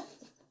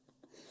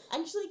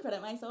 Actually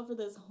credit myself for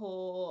this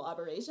whole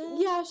operation.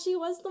 Yeah, she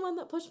was the one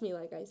that pushed me,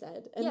 like I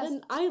said. And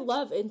then I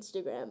love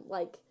Instagram.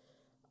 Like,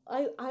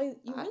 I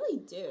really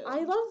do. I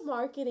love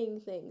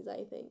marketing things,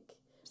 I think.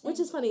 Which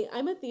is funny.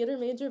 I'm a theater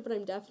major, but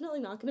I'm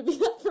definitely not going to be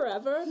that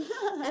forever.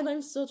 And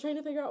I'm still trying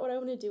to figure out what I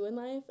want to do in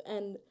life.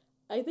 And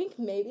I think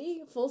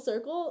maybe, full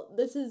circle,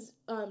 this has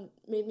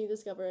made me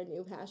discover a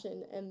new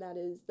passion. And that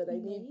is that I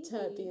need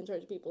to be in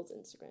charge of people's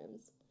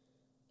Instagrams.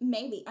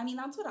 Maybe. I mean,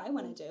 that's what I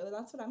want to do.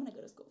 That's what I'm going to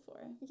go to school for.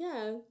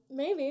 Yeah,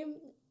 maybe.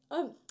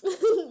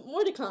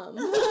 More to come.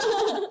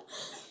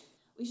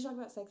 We should talk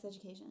about sex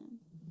education.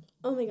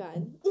 Oh my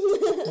god.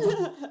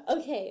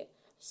 Okay,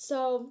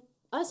 so...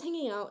 Us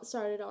hanging out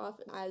started off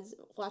as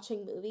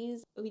watching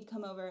movies. We'd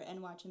come over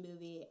and watch a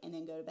movie and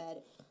then go to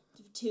bed.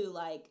 To,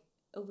 like,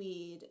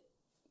 we'd,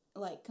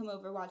 like, come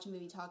over, watch a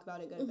movie, talk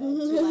about it, go to bed.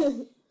 To,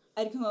 like,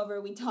 I'd come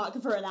over, we'd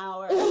talk for an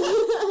hour.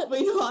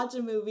 We'd watch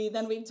a movie,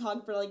 then we'd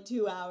talk for, like,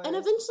 2 hours. And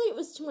eventually it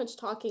was too much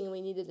talking and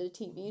we needed a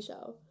TV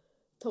show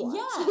to watch.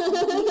 Yeah.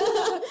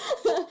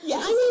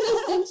 Yes. I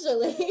mean,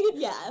 essentially.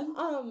 Yeah.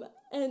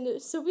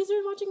 And so we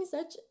started watching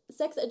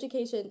Sex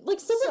Education, like,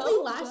 separately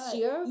last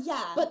year.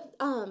 Yeah. But,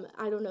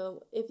 I don't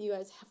know if you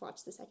guys have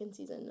watched the second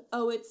season.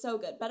 Oh, it's so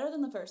good. Better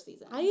than the first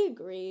season. I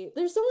agree.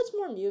 There's so much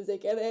more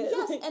music in it.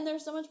 Yes, and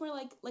there's so much more,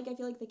 like I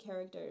feel like the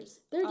characters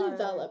They're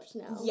developed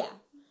now. Yeah,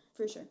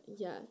 for sure.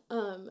 Yeah.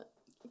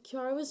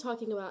 Kiara was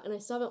talking about, and I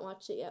still haven't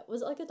watched it yet,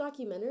 was it like a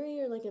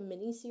documentary or like a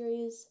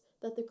mini-series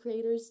that the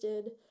creators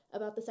did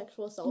about the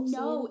sexual assault scene?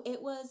 No,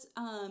 it was,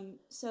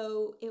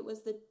 so it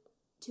was the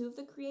two of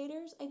the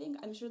creators, I think.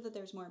 I'm sure that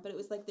there's more, but it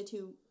was like the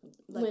two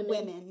like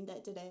women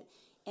that did it.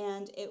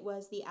 And it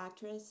was the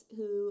actress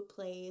who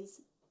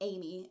plays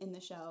Amy in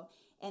the show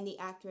and the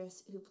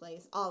actress who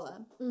plays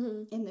Ala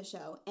in the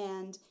show.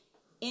 And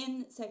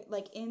in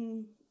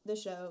the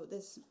show,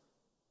 this,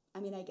 I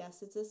mean, I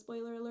guess it's a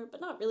spoiler alert,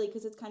 but not really,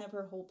 because it's kind of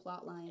her whole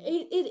plot line.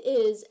 It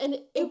is, and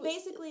it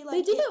basically,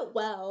 like... They did it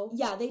well.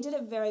 Yeah, they did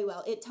it very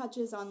well. It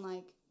touches on,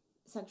 like,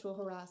 sexual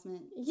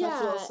harassment,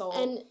 sexual assault.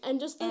 and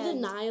just the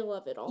denial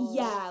of it all.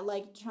 Yeah,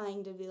 like,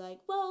 trying to be like,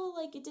 well,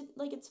 like, it did,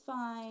 like, it's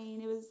fine,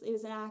 it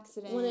was an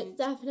accident. When it's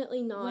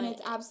definitely not. When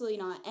it's absolutely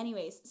not.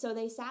 Anyways, so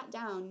they sat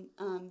down,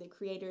 the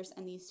creators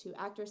and these two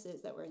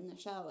actresses that were in the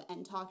show,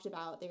 and talked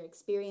about their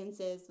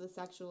experiences with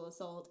sexual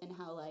assault and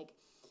how, like,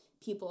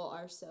 people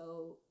are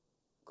so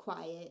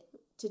quiet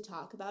to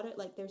talk about it.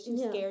 Like, they're too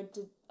scared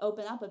to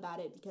open up about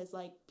it because,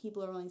 like,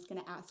 people are always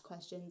going to ask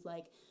questions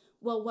like,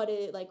 well,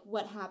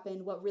 what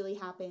happened? What really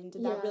happened?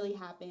 Did that really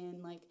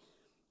happen? Like,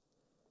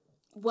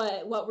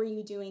 what were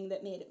you doing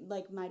that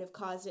might have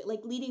caused it? Like,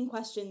 leading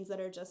questions that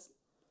are just,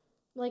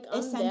 like,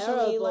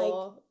 essentially, like,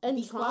 and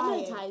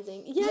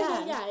traumatizing.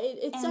 Yeah.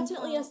 It's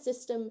definitely a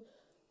system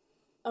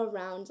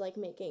around, like,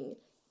 making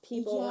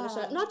people want to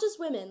shut, not just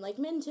women, like,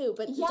 men too,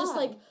 but just,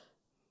 like,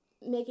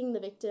 making the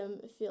victim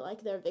feel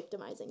like they're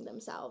victimizing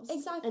themselves.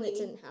 Exactly. And it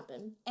didn't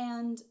happen.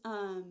 And,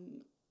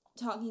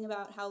 talking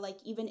about how, like,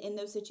 even in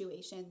those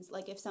situations,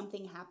 like, if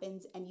something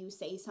happens and you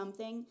say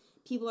something,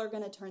 people are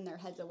going to turn their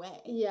heads away.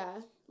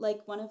 Yeah.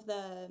 Like, one of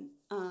the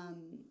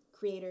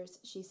creators,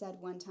 she said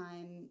one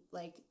time,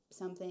 like,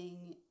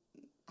 something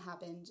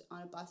happened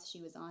on a bus she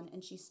was on,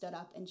 and she stood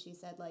up and she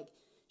said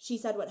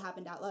what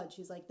happened out loud.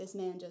 She was like, this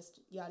man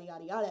just yada,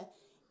 yada, yada.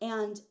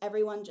 And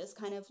everyone just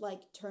kind of,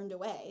 like, turned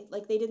away.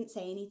 Like, they didn't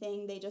say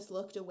anything. They just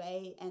looked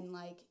away and,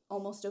 like,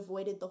 almost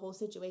avoided the whole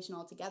situation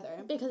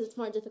altogether. Because it's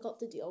more difficult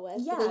to deal with.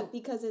 Yeah,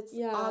 because it's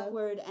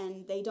awkward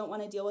and they don't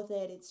want to deal with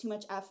it. It's too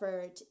much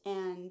effort.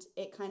 And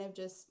it kind of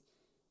just...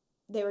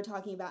 They were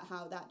talking about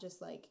how that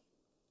just, like,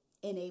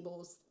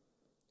 enables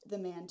the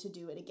man to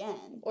do it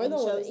again. Or the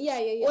woman. Yeah.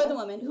 Or the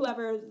woman,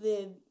 whoever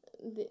the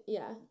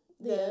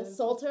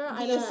assaulter?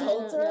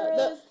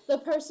 The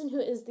person who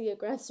is the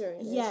aggressor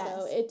in it,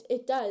 though.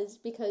 It does,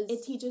 because...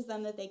 It teaches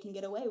them that they can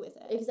get away with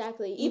it.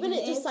 Exactly. Even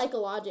it just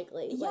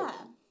psychologically. Yeah. Like,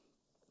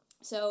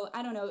 so,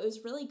 I don't know, it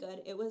was really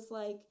good. It was,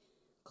 like,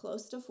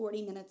 close to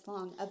 40 minutes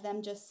long of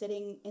them just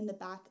sitting in the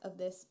back of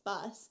this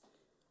bus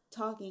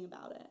talking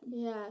about it.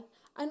 Yeah.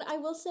 And I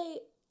will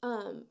say,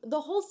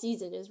 the whole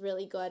season is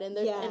really good, and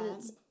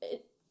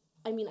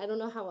I mean, I don't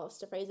know how else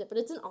to phrase it, but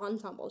it's an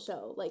ensemble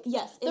show. Like,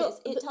 yes, it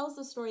is. It tells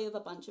the story of a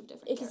bunch of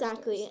different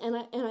exactly,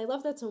 characters. and I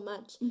love that so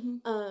much.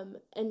 Mm-hmm.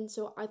 And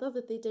so I thought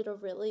that they did a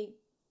really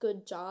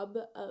good job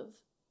of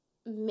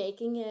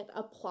making it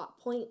a plot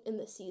point in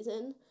the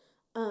season,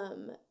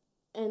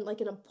 and, like,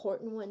 an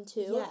important one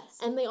too. Yes,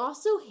 and they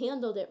also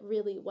handled it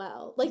really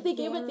well. Like, they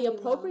gave it the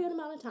appropriate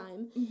amount of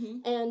time,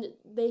 and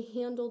they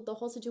handled the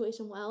whole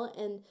situation well.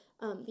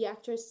 And the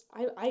actress,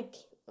 I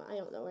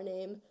don't know her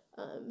name.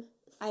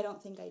 I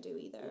don't think I do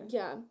either.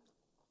 Yeah.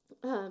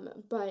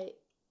 But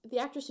the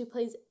actress who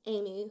plays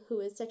Amy, who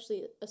is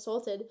sexually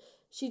assaulted,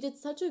 she did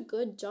such a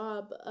good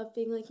job of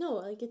being like, no,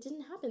 like, it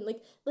didn't happen.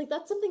 Like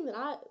that's something that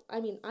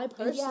I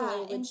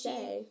personally would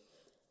say.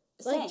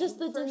 Like, just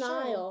the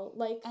denial.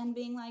 Sure. Like, and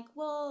being like,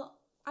 well,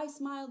 I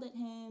smiled at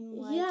him.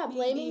 Like, yeah,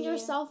 blaming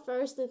yourself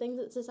first, the things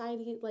that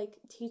society, like,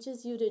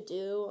 teaches you to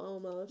do,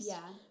 almost.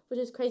 Yeah. Which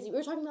is crazy. We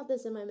were talking about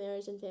this in my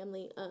marriage and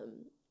family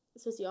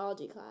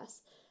sociology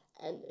class.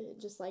 And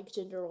just, like,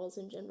 gender roles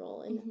in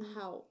general, and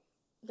how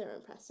they're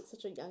impressed at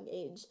such a young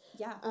age.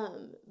 Yeah.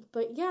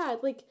 But yeah,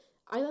 like,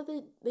 I thought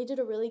that they did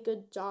a really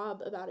good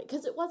job about it,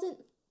 because it wasn't,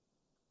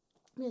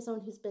 I mean, as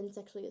someone who's been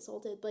sexually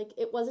assaulted, like,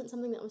 it wasn't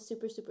something that was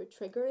super, super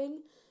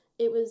triggering.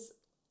 It was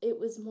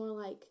more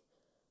like,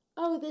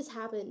 oh, this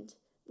happened.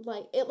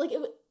 Like, I don't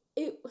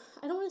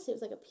want to say it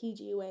was, like, a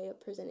PG way of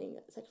presenting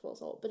sexual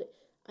assault, but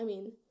I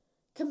mean...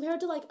 Compared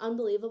to, like,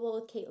 Unbelievable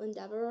with Caitlin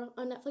Dever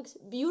on Netflix,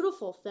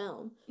 beautiful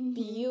film.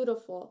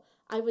 Beautiful.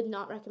 I would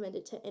not recommend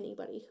it to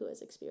anybody who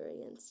has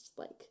experienced,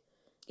 like,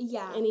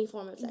 any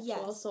form of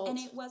sexual assault. And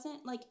it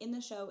wasn't, like, in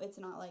the show, it's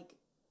not, like,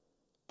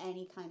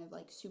 any kind of,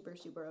 like, super,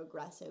 super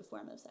aggressive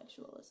form of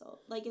sexual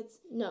assault. Like, it's...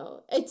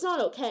 No, it's not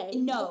okay.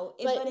 No,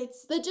 but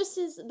it's... The gist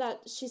is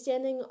that she's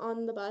standing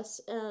on the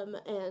bus,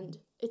 and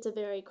it's a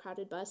very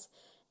crowded bus,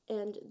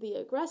 and the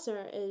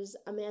aggressor is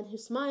a man who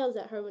smiles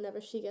at her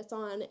whenever she gets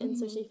on, and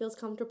so she feels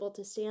comfortable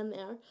to stand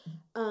there.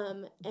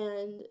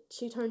 And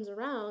she turns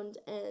around,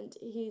 and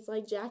he's,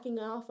 like, jacking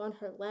off on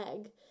her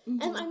leg.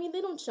 And, I mean, they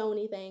don't show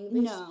anything.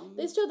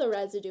 They show the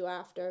residue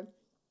after.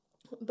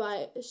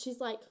 But she's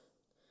like,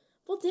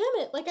 well, damn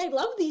it, like, I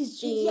love these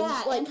jeans,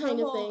 like, kind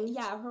of thing.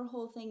 Yeah, her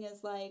whole thing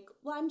is like,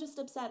 well, I'm just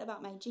upset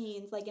about my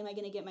jeans. Like, am I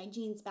going to get my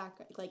jeans back?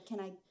 Like,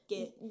 can I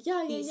get these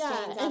stains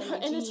out of my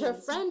jeans? And it's her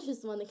friend who's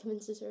the one that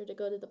convinces her to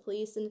go to the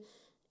police, and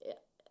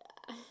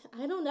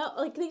I don't know,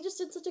 like, they just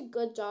did such a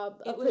good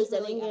job of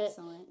presenting it.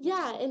 Excellent.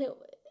 Yeah, and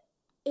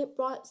it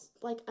brought,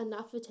 like,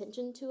 enough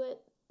attention to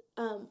it,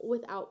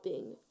 without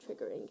being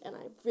triggering, and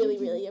I really,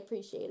 really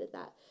appreciated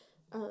that.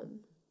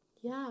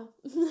 Yeah.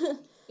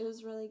 It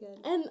was really good.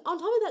 And on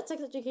top of that,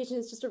 Sex Education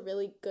is just a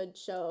really good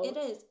show. It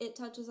is. It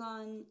touches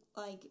on,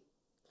 like,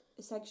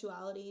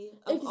 sexuality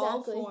of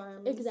all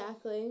forms.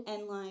 Exactly.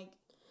 And, like...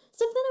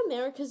 stuff that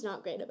America's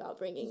not great about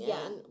bringing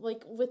Yeah. in.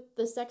 Like, with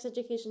the sex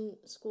education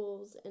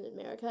schools in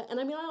America. And,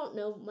 I mean, I don't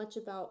know much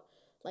about,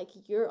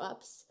 like,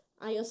 Europe's.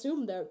 I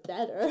assume they're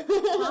better.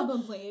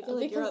 Probably. I feel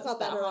like Europe's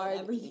better on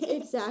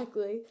everything.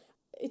 Exactly.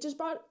 It just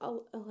brought,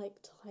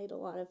 to light a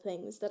lot of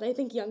things that I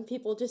think young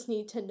people just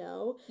need to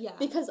know. Yeah.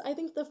 Because I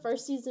think the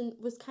first season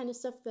was kind of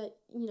stuff that,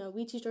 you know,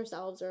 we teach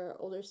ourselves, or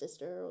older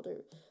sister, older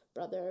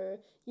brother,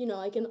 you know,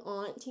 like an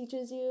aunt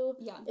teaches you.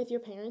 Yeah. If your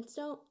parents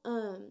don't.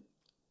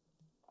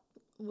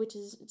 Which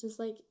is just,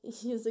 like,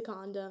 use a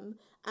condom,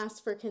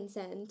 ask for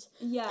consent.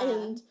 Yeah.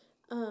 And,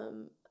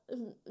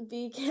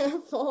 be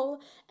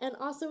careful. And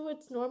also,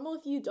 it's normal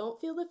if you don't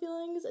feel the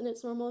feelings, and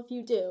it's normal if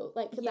you do.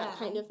 Like, that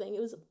kind of thing.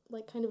 It was,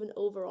 like, kind of an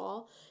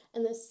overall.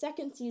 And the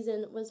second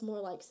season was more,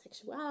 like,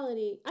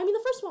 sexuality. I mean,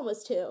 the first one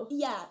was too.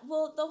 Yeah.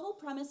 Well, the whole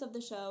premise of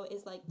the show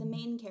is, like, the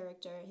main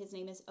character, his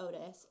name is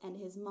Otis, and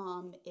his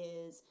mom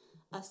is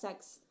a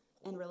sex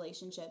and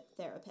relationship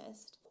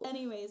therapist.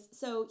 Anyways,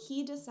 so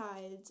he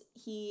decides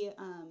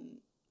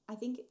I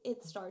think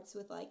it starts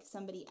with, like,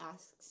 somebody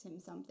asks him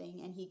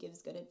something and he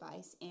gives good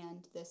advice,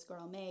 and this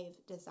girl, Maeve,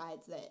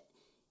 decides that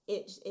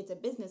it's a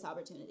business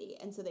opportunity.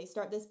 And so they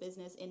start this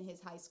business in his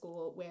high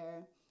school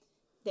where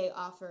they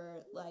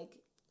offer, like...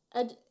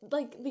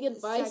 the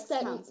advice sex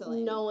that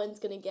counseling. No one's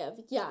gonna give.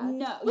 Yeah.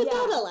 No,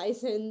 Without a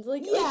license.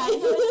 Like, yeah, no,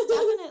 it's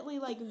definitely,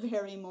 like,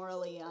 very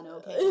morally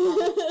un-okay.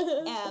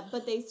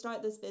 But they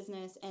start this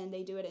business, and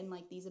they do it in,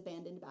 like, these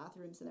abandoned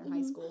bathrooms in their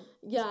high school.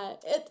 Yeah.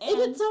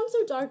 It sounds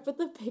so dark, but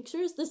the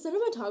pictures, the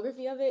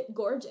cinematography of it,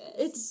 Gorgeous.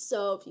 it's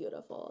so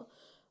beautiful.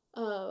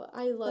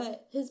 I love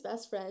his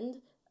best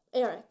friend,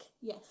 Eric.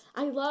 Yes.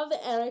 I love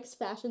Eric's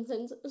fashion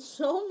sense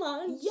so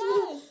much.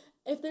 Yes.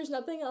 If there's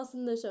nothing else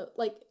in the show,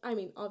 like, I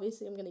mean,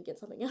 obviously I'm gonna get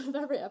something out of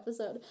every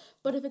episode,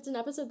 but if it's an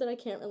episode that I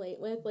can't relate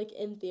with, like,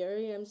 in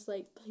theory, I'm just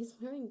like, but he's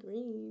wearing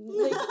green.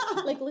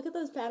 Like, look at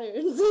those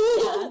patterns.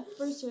 Yeah,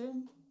 for sure.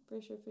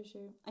 For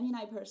sure. I mean,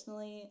 I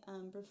personally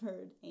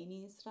preferred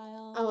Amy's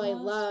style. Oh, I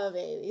love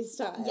Amy's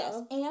style.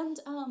 Yes, and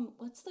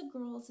what's the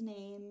girl's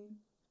name?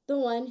 The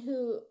one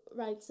who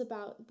writes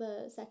about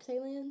the sex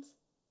aliens?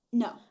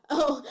 No.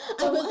 Oh,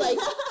 I was like,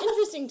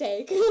 interesting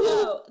take.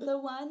 No, the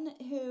one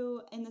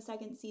who, in the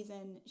second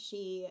season,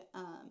 she,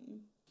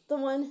 the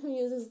one who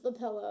uses the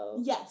pillow.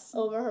 Yes.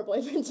 Over her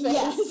boyfriend's face.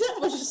 Yes.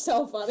 Which is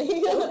so funny.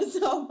 It was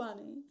so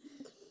funny.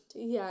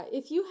 Yeah,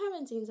 if you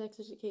haven't seen Sex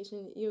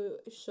Education, you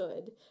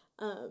should.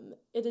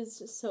 It is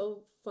just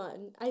so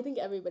fun. I think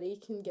everybody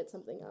can get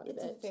something out of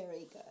it. It's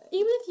very good.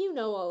 Even if you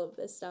know all of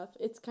this stuff,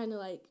 it's kind of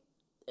like,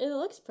 it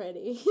looks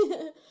pretty.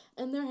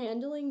 And they're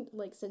handling,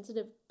 like,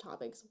 sensitive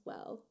topics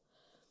well.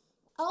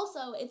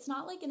 Also, it's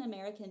not like an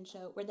American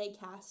show where they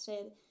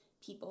casted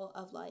people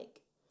of,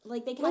 like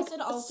they casted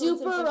all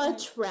sorts of super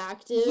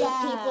attractive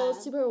people,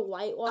 super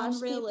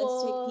whitewashed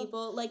unrealistic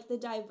people. Like, the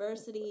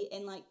diversity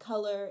in, like,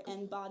 color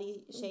and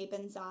body shape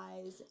and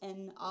size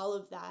and all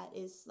of that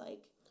is,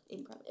 like,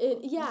 incredible.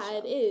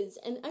 It is.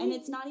 And I mean,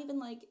 it's not even,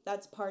 like,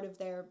 that's part of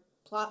their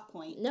plot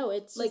point. No,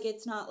 it's like,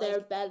 it's not like...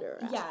 they're better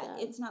at that.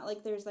 It's not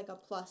like there's, like, a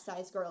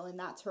plus-size girl and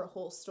that's her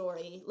whole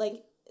story.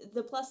 Like...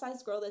 the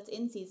plus-size girl that's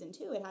in season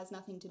 2, it has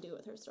nothing to do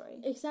with her story.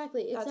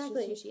 Exactly. That's just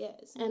who she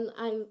is. And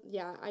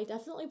I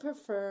definitely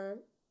prefer,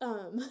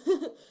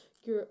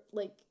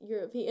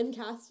 European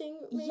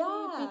casting, maybe,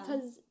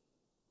 because,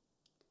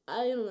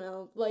 I don't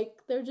know,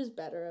 like, they're just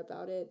better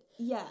about it.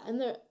 Yeah. And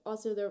their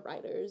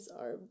writers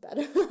are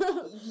better.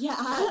 Yeah.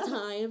 At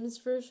times,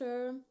 for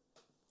sure.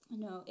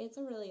 No, it's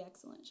a really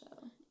excellent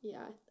show.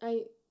 Yeah.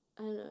 I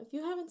don't know. If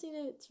you haven't seen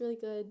it, it's really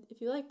good.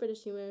 If you like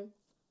British humor...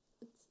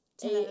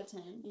 10 out of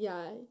 10.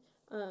 Yeah.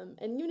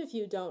 And even if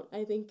you don't,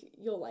 I think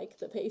you'll like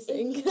the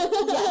pacing.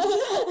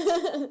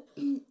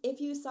 If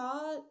you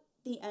saw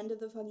The End of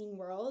the Fucking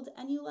World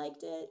and you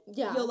liked it,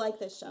 yeah, you'll like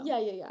this show.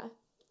 Yeah.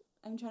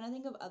 I'm trying to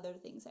think of other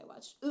things I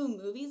watched.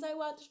 Movies I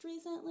watched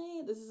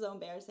recently. This is so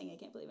embarrassing. I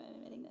can't believe I'm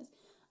admitting this.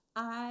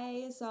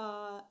 I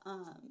saw,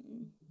 I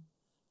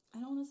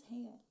don't want to say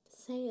it.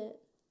 Say it.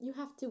 You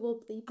have to,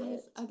 we'll bleep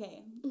it.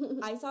 Okay.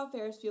 I saw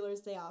Ferris Bueller's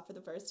Day Off for the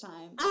first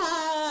time.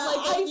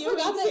 I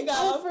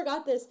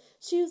forgot this.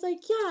 She was like,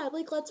 yeah,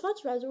 like, let's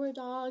watch Reservoir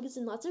Dogs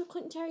and lots of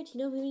Quentin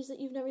Tarantino movies that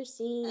you've never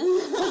seen.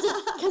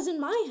 Because in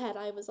my head,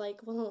 I was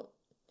like, well...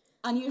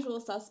 Unusual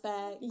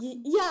Suspects.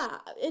 Yeah,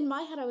 in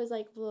my head, I was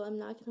like, well, I'm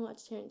not going to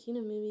watch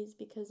Tarantino movies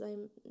because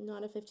I'm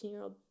not a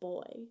 15-year-old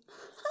boy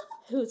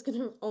who's going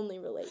to only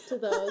relate to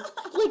those.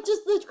 Like,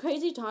 just the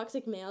crazy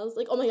toxic males.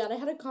 Like, oh my god, I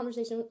had a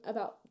conversation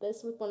about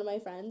this with one of my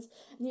friends,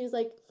 and he was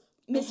like...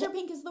 Mr.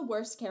 Pink is the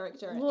worst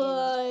character in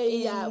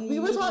we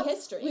were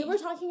history. We were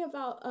talking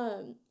about,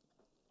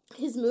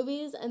 his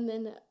movies, and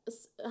then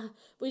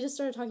we just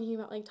started talking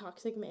about like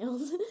toxic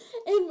males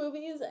in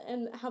movies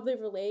and how they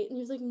relate, and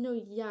he was like, no,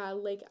 yeah,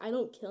 like I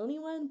don't kill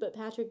anyone but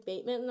Patrick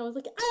Bateman, and I was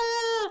like,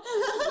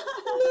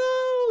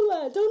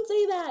 no, don't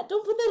say that,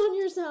 don't put that on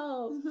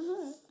yourself.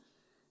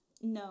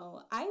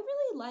 No, I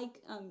really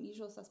like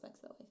Usual Suspects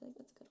though. I feel like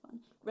that's a good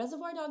one.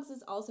 Reservoir Dogs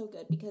is also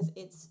good because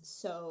it's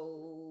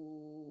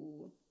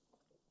so...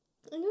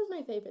 I think it was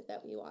my favorite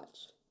that we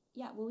watched.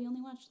 Yeah, well, we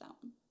only watched that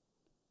one.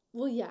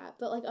 Well, yeah,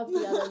 but like of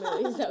the other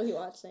movies that we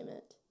watched, I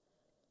meant.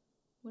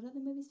 What other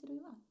movies did we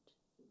watch?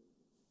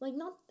 Like,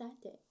 not that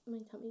day. My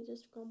tummy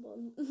just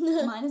grumbled.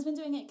 Mine has been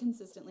doing it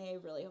consistently. I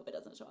really hope it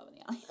doesn't show up in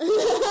the alley.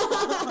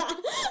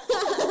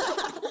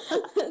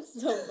 That's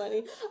so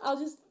funny.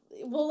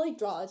 We'll like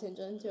draw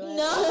attention to it.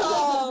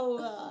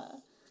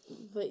 No!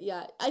 But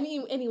yeah, I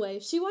mean, anyway,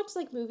 she watched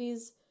like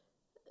movies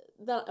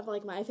that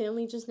like my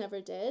family just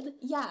never did.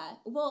 Yeah,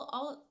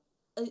 well,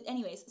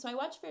 anyways, so I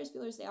watched Ferris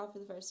Bueller's Day Off for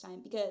the first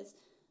time because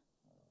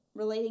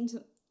relating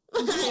to...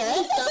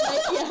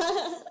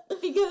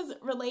 Because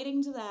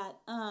relating to that,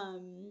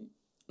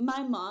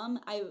 my mom,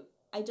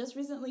 I just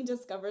recently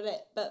discovered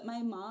it, but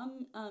my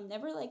mom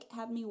never like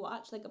had me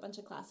watch like a bunch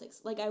of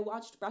classics. Like I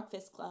watched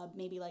Breakfast Club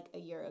maybe like a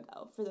year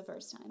ago for the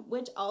first time,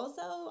 which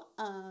also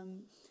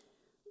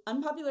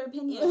unpopular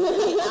opinion,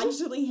 I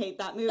actually hate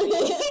that movie.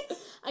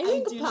 I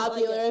think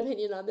popular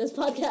opinion on this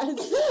podcast.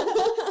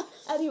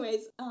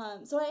 Anyways,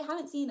 so I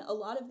haven't seen a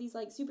lot of these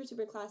like super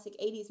classic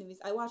 80s movies.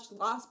 I watched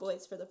Lost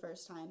Boys for the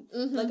first time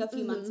like a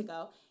few months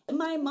ago.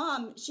 My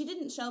mom, she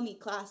didn't show me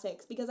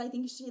classics because I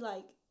think she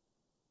like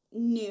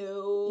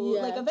knew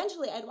like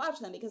eventually I'd watch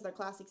them because they're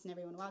classics and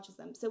everyone watches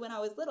them. So when I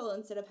was little,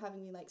 instead of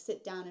having me like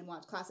sit down and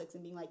watch classics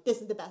and being like,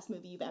 this is the best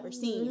movie you've ever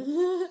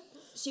seen,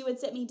 she would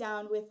sit me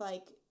down with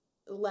like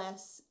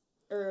less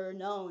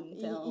known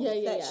films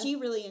that she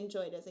really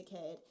enjoyed as a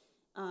kid.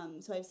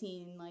 So I've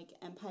seen like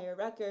Empire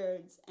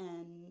Records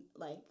and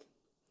like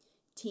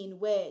Teen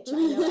Witch. I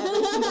know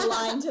every single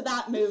line to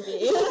that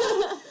movie.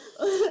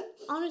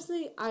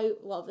 Honestly, I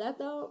love that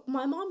though.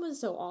 My mom was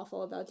so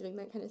awful about doing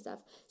that kind of stuff.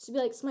 She'd be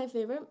like, so my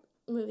favorite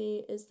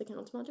movie is The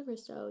Count of Monte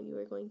Cristo. You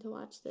are going to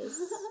watch this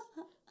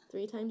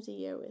 3 times a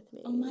year with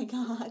me. Oh my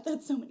god,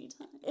 that's so many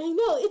times. I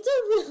know, it's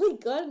a really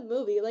good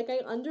movie. Like, I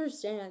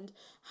understand.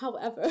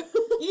 However, I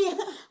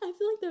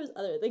feel like there was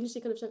other things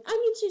she could have shown. I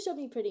mean, she showed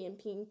me Pretty in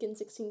Pink and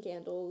 16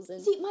 Candles.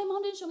 And see, my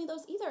mom didn't show me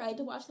those either. I had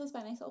to watch those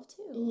by myself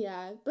too.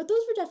 Yeah, but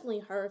those were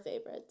definitely her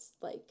favorites.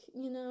 Like,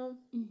 you know?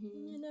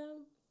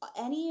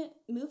 Any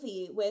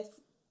movie with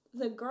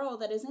the girl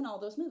that is in all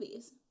those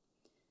movies.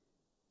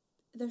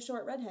 The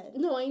short redhead.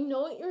 No, I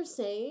know what you're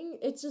saying.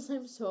 It's just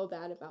I'm so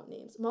bad about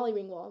names. Molly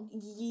Ringwald.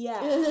 Yeah.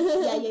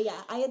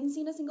 I hadn't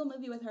seen a single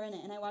movie with her in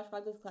it, and I watched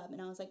Breakfast Club,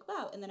 and I was like,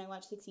 wow. And then I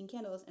watched 16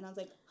 Candles, and I was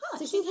like, huh.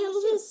 16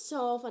 Candles is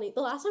so funny. The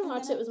last time I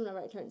watched it was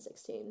whenever I turned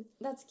 16.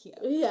 That's cute.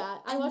 Yeah,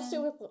 I watched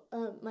it with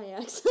my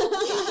ex.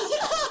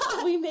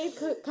 We made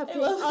cupcakes.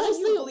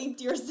 Honestly, you bleeped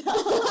yourself.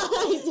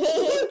 I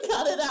did. You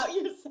cut it out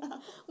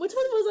yourself. Which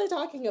one was I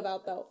talking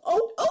about, though?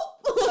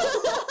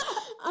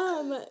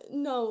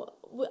 No,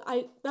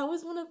 that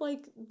was one of,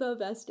 like, the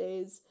best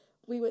days.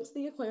 We went to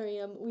the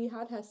aquarium, we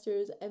had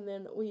Hester's, and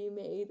then we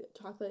made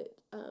chocolate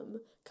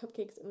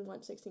cupcakes and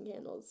watched 16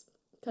 Candles.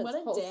 What a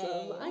wholesome.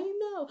 day. I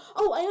know.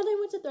 Oh, and I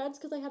went to Threads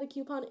because I had a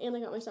coupon and I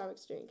got my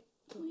Starbucks drink.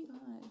 Oh my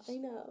gosh. I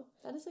know.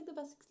 That is, like, the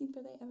best 16th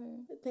birthday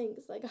ever.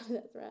 Thanks, I got it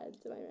at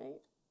Threads, am I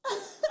right?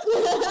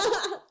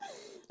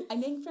 I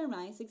think for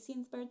my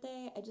 16th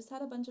birthday, I just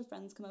had a bunch of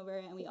friends come over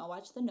and we all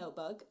watched The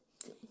Notebook.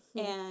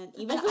 And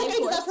even I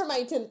did that for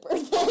my 10th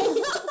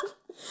birthday.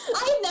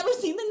 I had never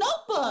seen The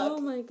Notebook. Oh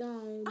my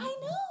god. I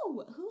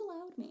know. Who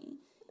allowed me?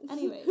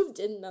 Anyways. Who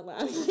didn't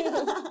allow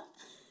you?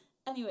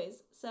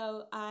 Anyways,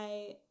 so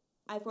I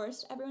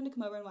forced everyone to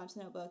come over and watch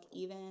The Notebook,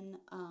 even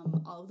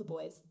all of the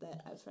boys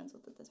that I was friends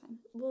with at the time.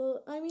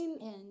 Well, I mean,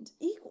 and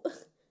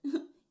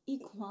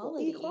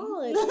equality,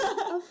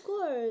 of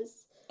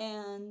course.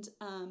 And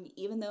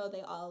even though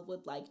they all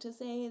would like to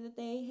say that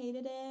they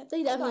hated it,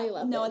 they definitely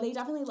loved it. No, they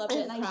definitely loved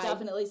it, and I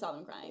definitely saw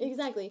them crying.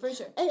 Exactly, for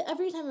sure.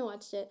 Every time I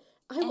watched it,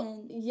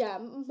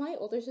 my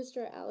older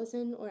sister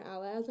Allison, or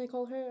Alla as I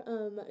call her,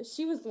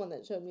 she was the one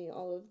that showed me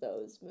all of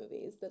those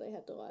movies that I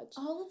had to watch.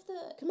 All of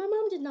the... Cause my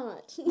mom did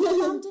not. My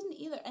mom didn't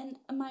either, and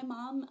my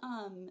mom,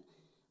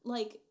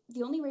 like,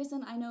 the only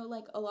reason I know,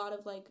 like, a lot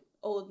of, like,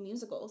 old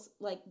musicals,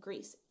 like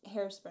Grease,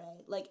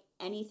 Hairspray, like,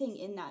 anything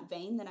in that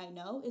vein that I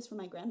know is from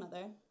my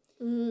grandmother.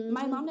 Mm-hmm.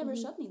 My mom never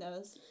showed me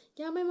those.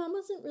 Yeah, my mom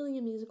wasn't really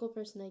a musical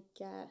person, I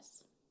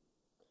guess.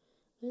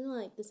 I didn't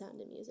like The Sound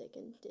of Music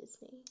and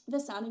Disney. The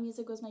Sound of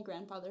Music was my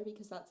grandfather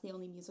because that's the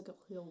only musical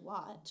he'll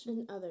watch.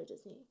 And other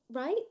Disney.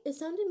 Right? Is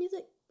Sound of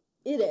Music...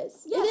 It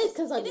is. Yes, it is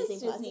because on Disney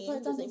Plus.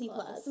 It's on Disney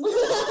Plus.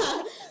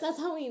 That's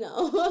how we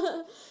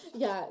know.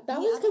 Yeah, that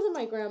was because of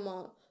my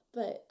grandma.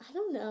 But I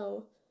don't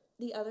know.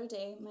 The other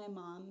day, my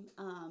mom,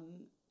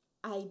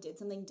 I did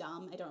something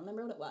dumb. I don't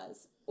remember what it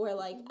was. Or,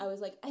 like, I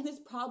was like, I had this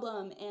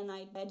problem, and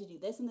I had to do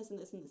this and this and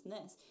this and this and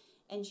this.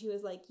 And she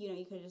was like, you know,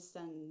 you could have just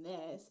done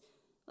this.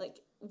 like,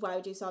 why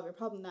would you solve your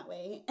problem that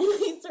way? And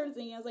I started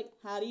singing. I was like,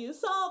 how do you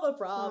solve a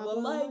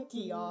problem like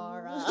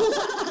Kiara?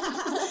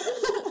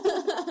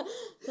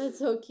 That's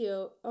so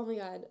cute. Oh my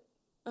god.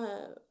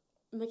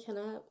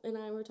 McKenna and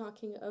I were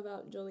talking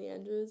about Julie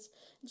Andrews,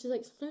 and she's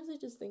like, sometimes I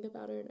just think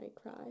about her and I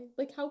cry.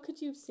 Like, how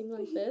could you sing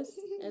like this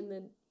and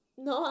then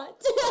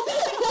not?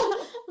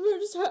 We were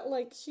just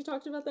like, she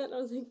talked about that, and I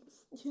was like,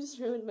 you just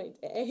ruined my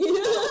day.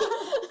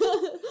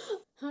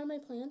 How are my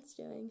plants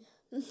doing?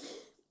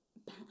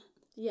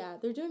 Yeah,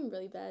 they're doing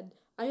really bad.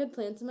 I had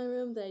plants in my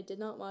room that I did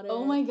not water.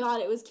 Oh my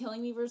god, it was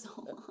killing me for so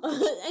long.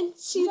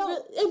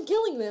 and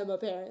killing them,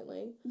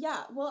 apparently.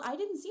 Yeah, well, I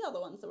didn't see all the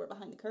ones that were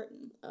behind the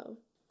curtain. Oh.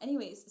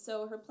 Anyways,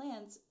 so her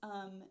plants,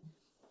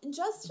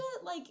 just to,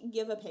 like,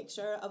 give a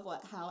picture of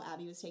how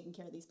Abby was taking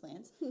care of these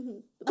plants.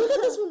 Look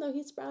at this one, though.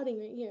 He's sprouting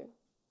right here.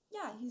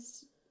 Yeah,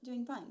 he's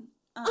doing fine.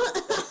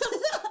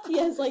 He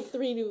has, like,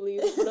 3 new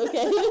leaves, but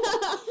okay.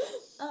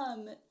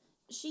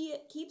 She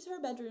keeps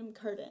her bedroom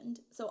curtained,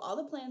 so all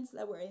the plants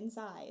that were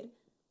inside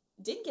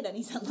didn't get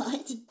any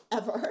sunlight,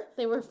 ever.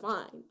 They were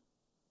fine.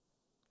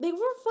 They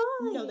were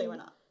fine. No, they were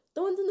not.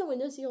 The ones in the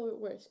windowsill were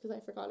worse, because I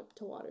forgot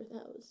to water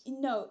those.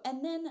 No,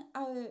 and then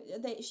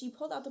she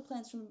pulled out the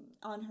plants from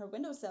on her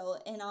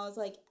windowsill, and I was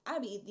like,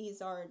 Abby,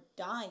 these are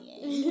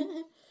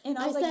dying. And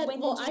I was like, said,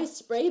 I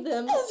spray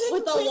them with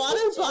with a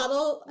water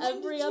bottle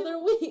every other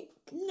week.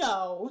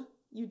 No,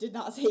 you did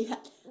not say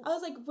that. I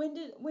was like, when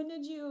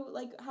did you,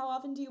 like, how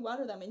often do you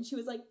water them? And she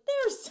was like,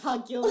 they're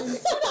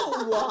succulents. You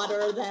don't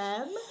water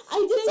them.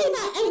 I did say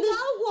that, and then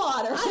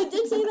water. I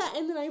did say that,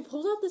 and then I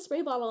pulled out the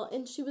spray bottle,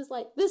 and she was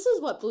like, this is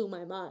what blew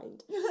my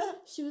mind.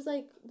 She was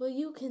like, well,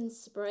 you can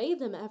spray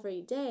them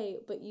every day,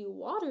 but you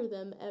water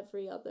them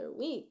every other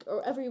week,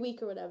 or every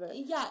week or whatever.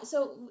 Yeah,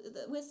 so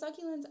with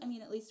succulents, I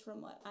mean, at least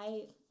from what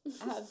I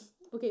have...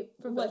 Okay,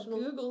 professional.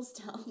 What Google's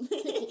tell me.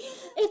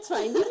 It's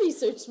fine. You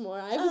researched more.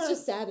 I was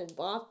just sad and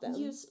bought them.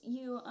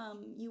 You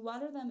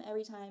water them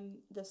every time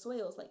the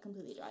soil's, like,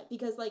 completely dry.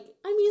 Because, like...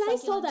 I mean, I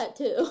saw that,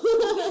 too.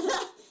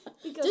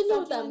 Because didn't know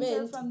what that succulents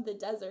meant. are from the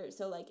desert,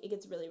 so, like, it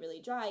gets really, really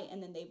dry,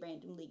 and then they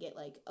randomly get,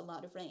 like, a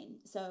lot of rain.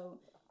 So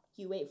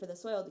you wait for the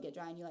soil to get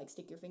dry, and you, like,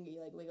 stick your finger,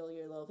 you, like, wiggle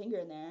your little finger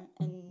in there,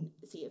 and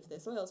see if the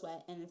soil's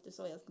wet. And if the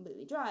soil's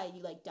completely dry,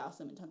 you, like, douse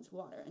them in tons of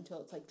water until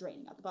it's, like,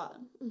 draining out the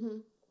bottom. Mm-hmm.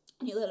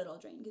 And you let it all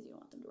drain because you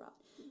don't want them to rot.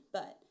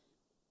 But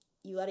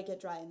you let it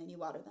get dry and then you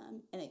water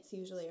them. And it's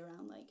usually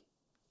around like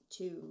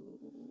 2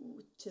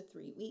 to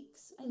 3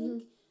 weeks, I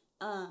think.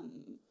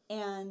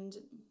 And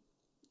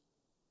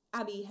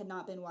Abby had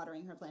not been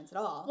watering her plants at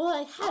all. Well,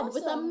 I had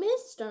with a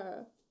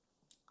mister.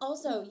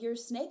 Also, her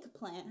snake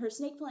plant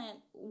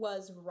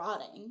was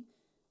rotting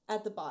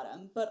at the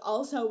bottom, but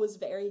also was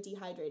very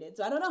dehydrated.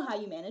 So I don't know how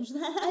you manage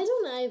that. I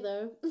don't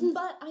either.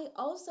 But I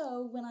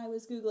also, when I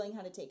was Googling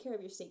how to take care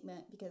of your snake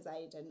plant, because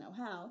I didn't know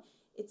how,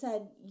 it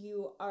said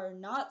you are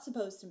not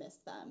supposed to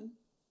mist them.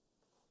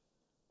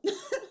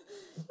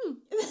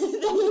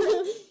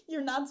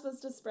 You're not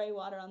supposed to spray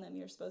water on them.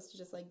 You're supposed to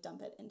just, like,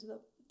 dump it into the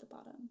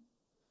bottom.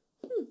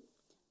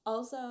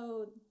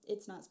 Also,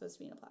 it's not supposed to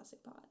be in a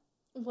plastic pot.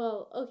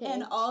 Well, okay.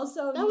 And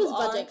also, that was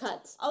budget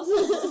cuts.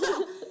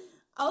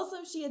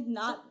 Also, she had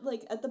not,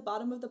 like, at the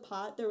bottom of the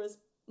pot, there was,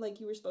 like,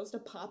 you were supposed to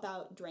pop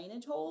out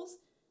drainage holes,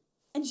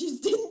 and she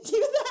just didn't do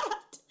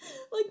that.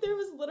 Like, there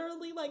was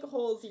literally, like,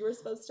 holes you were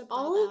supposed to pop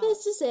out. All of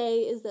this to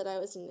say is that I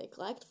was a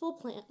neglectful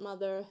plant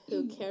mother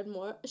who cared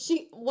more.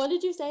 What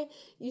did you say?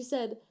 You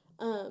said,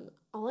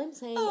 all I'm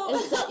saying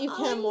is that you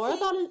care more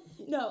about it.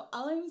 No,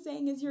 all I'm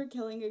saying is you're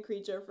killing a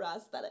creature for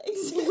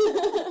aesthetics.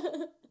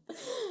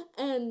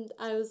 And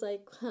I was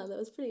like, wow, that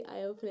was pretty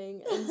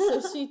eye-opening. And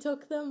so she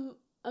took them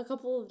a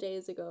couple of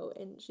days ago,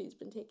 and she's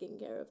been taking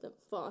care of them,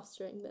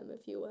 fostering them,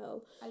 if you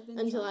will,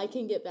 until I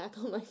can get back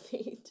on my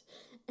feet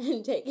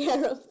and take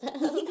care of them.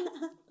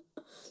 Yeah.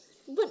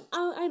 But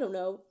I don't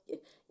know.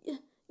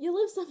 You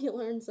live some, you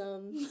learn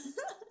some.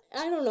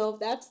 I don't know if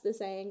that's the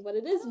saying, but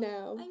it is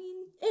now. I mean...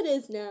 It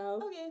is now.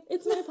 Okay.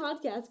 It's my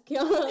podcast,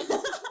 Kiara.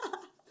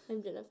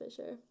 I'm Jenna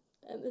Fisher,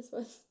 and this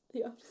was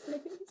The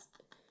Office.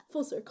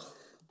 Full circle.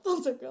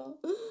 Full circle.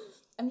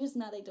 I'm just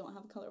mad I don't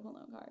have colorful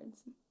note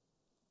cards.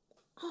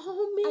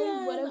 Oh,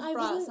 man. I would have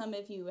brought some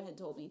if you had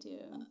told me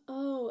to.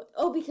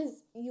 Oh,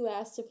 because you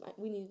asked if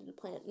we needed a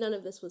plan. None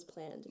of this was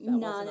planned.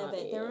 None of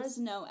it. There was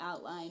no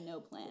outline, no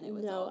plan. It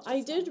was all just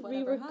I did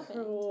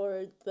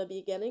re-record the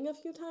beginning a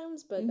few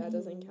times, but that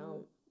doesn't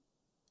count.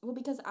 Well,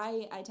 because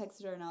I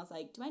texted her and I was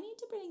like, do I need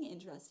to bring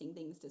interesting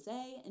things to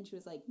say? And she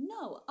was like,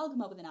 no, I'll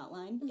come up with an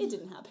outline. It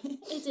didn't happen.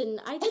 It didn't.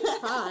 I did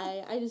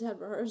try. I just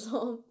had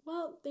rehearsal.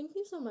 Well, thank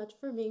you so much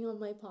for being on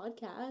my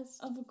podcast.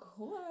 Of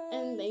course.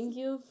 And thank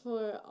you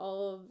for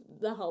all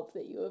of the help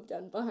that you have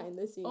done behind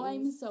the scenes. Oh,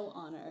 I'm so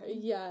honored.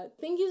 Yeah.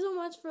 Thank you so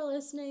much for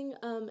listening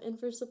and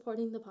for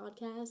supporting the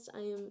podcast.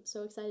 I am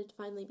so excited to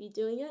finally be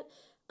doing it.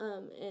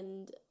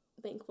 And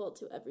thankful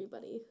to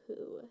everybody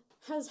who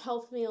has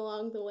helped me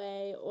along the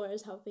way or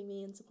is helping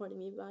me and supporting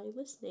me by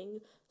listening.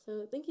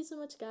 So thank you so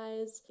much,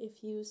 guys.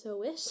 If you so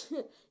wish,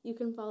 you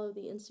can follow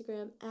the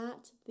Instagram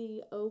at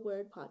the O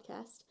Word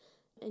Podcast.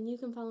 And you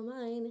can follow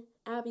mine,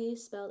 Abby,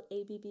 spelled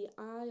ABBI_THONP.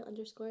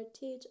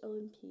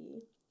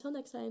 Till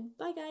next time.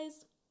 Bye,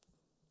 guys.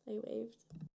 I waved.